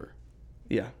predestination's favor.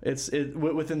 Yeah, it's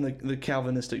within the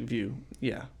Calvinistic view.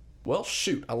 Yeah. Well,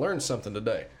 shoot, I learned something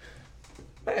today.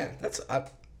 Man, I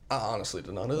honestly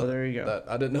did not know that. There you go.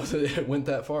 I didn't know that it went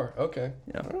that far. Okay.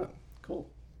 Yeah. All right. Cool.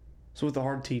 So with the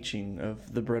hard teaching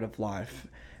of the bread of life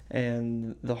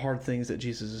and the hard things that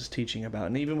Jesus is teaching about,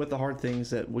 and even with the hard things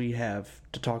that we have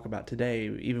to talk about today,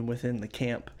 even within the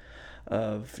camp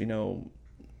of,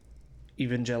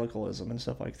 evangelicalism and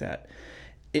stuff like that,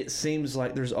 it seems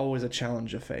like there's always a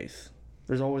challenge of faith.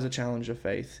 There's always a challenge of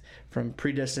faith, from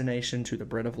predestination to the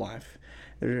bread of life.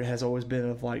 There has always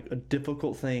been a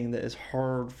difficult thing that is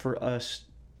hard for us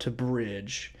to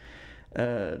bridge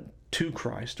to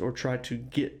Christ or try to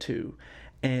get to.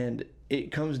 And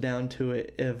it comes down to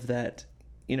it of that,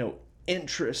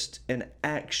 interest and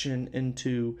action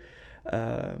into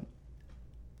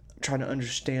trying to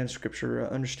understand Scripture,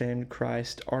 understand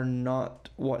Christ, are not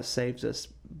what saves us,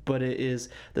 but it is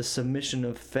the submission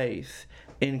of faith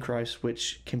in Christ,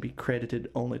 which can be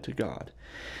credited only to God.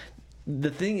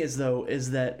 The thing is, though, is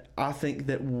that I think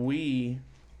that we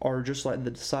are just like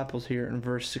the disciples here in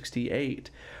verse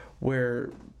 68, where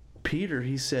Peter,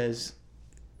 he says,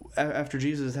 after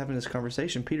Jesus is having this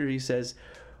conversation, Peter, he says,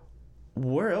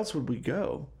 where else would we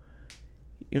go?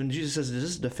 And Jesus says, does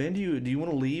this defend you? Do you want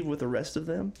to leave with the rest of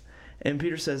them? And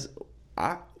Peter says,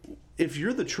 if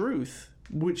you're the truth,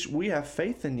 which we have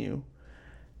faith in you,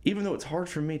 even though it's hard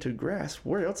for me to grasp,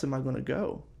 where else am I going to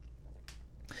go?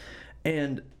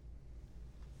 And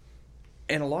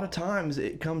a lot of times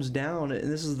it comes down,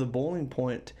 and this is the boiling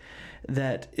point,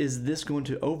 that is this going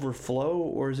to overflow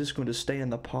or is this going to stay in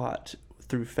the pot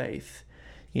through faith?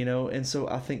 And so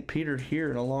I think Peter here,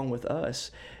 and along with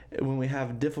us, when we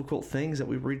have difficult things that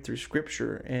we read through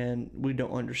Scripture and we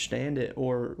don't understand it,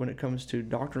 or when it comes to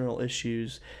doctrinal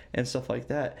issues and stuff like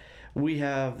that, we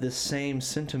have this same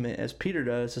sentiment as Peter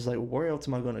does. It's like, where else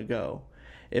am I going to go?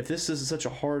 If this is such a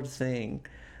hard thing,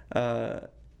 and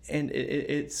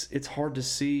it's hard to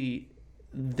see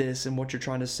this and what you're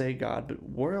trying to say, God, but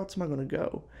where else am I going to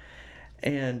go?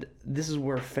 And this is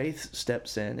where faith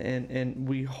steps in, and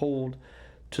we hold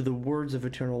to the words of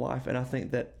eternal life. And I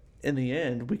think that in the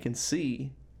end, we can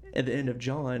see at the end of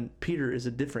John, Peter is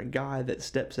a different guy that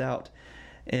steps out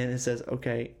and it says,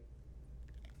 okay,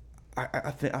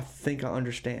 I think I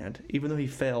understand. Even though he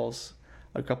fails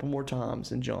a couple more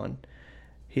times in John,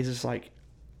 he's just like,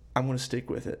 I'm going to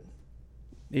stick with it.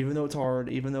 even though it's hard,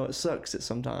 even though it sucks at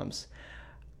sometimes,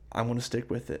 I'm going to stick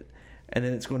with it. And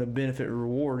then it's going to benefit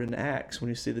reward in Acts when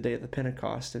you see the day of the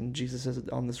Pentecost. And Jesus says,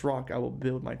 on this rock I will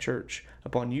build my church.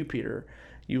 Upon you, Peter,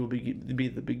 you will be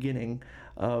the beginning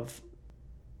of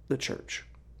the church.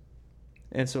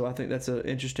 And so I think that's an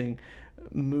interesting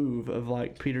move of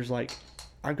like, Peter's like,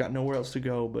 I've got nowhere else to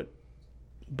go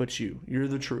but you're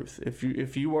the truth. If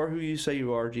you are who you say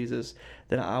you are, Jesus,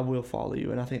 then I will follow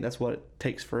you. And I think that's what it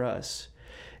takes for us.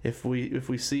 If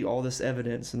we see all this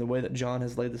evidence and the way that John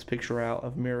has laid this picture out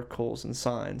of miracles and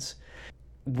signs,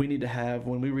 we need to have,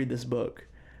 when we read this book,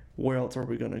 where else are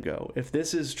we going to go? If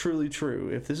this is truly true,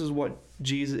 if this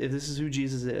is who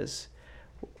Jesus is,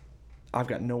 I've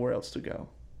got nowhere else to go.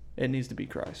 It needs to be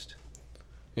Christ.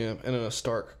 Yeah, and in a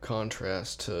stark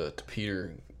contrast to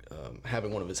Peter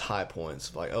having one of his high points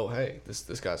of like, oh, hey,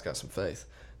 this guy's got some faith.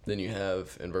 Then you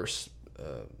have in verse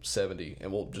 70,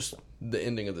 and we'll just the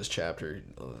ending of this chapter,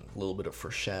 a little bit of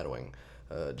foreshadowing.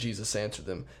 Jesus answered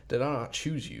them, "Did I not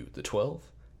choose you, the 12?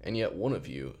 And yet one of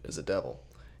you is a devil."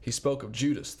 He spoke of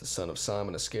Judas, the son of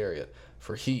Simon Iscariot,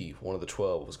 for he, one of the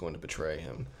 12, was going to betray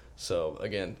him. So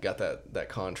again, got that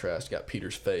contrast, got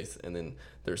Peter's faith, and then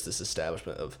there's this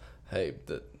establishment of, hey,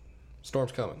 the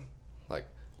storm's coming, like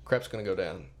crap's going to go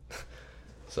down.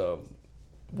 So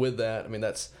with that, I mean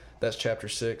that's chapter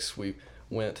 6. We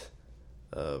went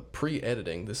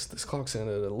pre-editing. This clock's in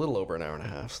at a little over an hour and a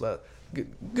half. So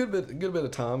that good bit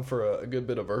of time for a good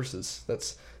bit of verses.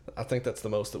 I think that's the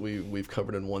most that we've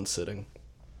covered in one sitting.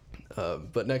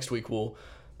 But next week we'll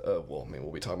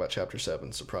be talking about chapter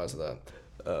 7. Surprise of that.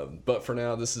 But for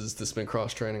now, this has been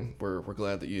Cross Training. We're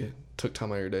glad that you took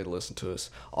time out of your day to listen to us.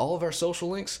 All of our social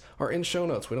links are in show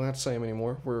notes. We don't have to say them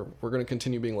anymore. We're going to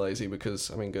continue being lazy because,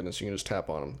 I mean, goodness, you can just tap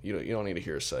on them. You don't need to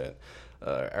hear us say it.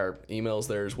 Our email's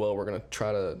there as well. We're going to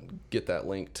try to get that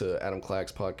link to Adam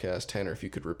Clagg's podcast. Tanner, if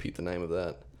you could repeat the name of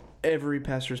that. Every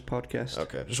Pastor's Podcast.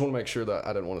 Okay. Just want to make sure that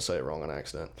I didn't want to say it wrong on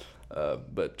accident.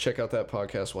 But check out that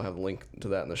podcast. We'll have a link to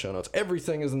that in the show notes.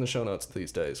 Everything is in the show notes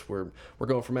these days. We're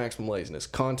going for maximum laziness.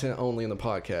 Content only in the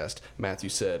podcast, Matthew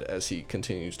said as he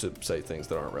continues to say things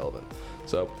that aren't relevant.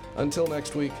 So until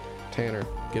next week, Tanner,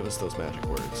 give us those magic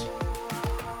words.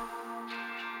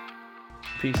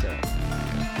 Peace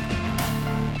out.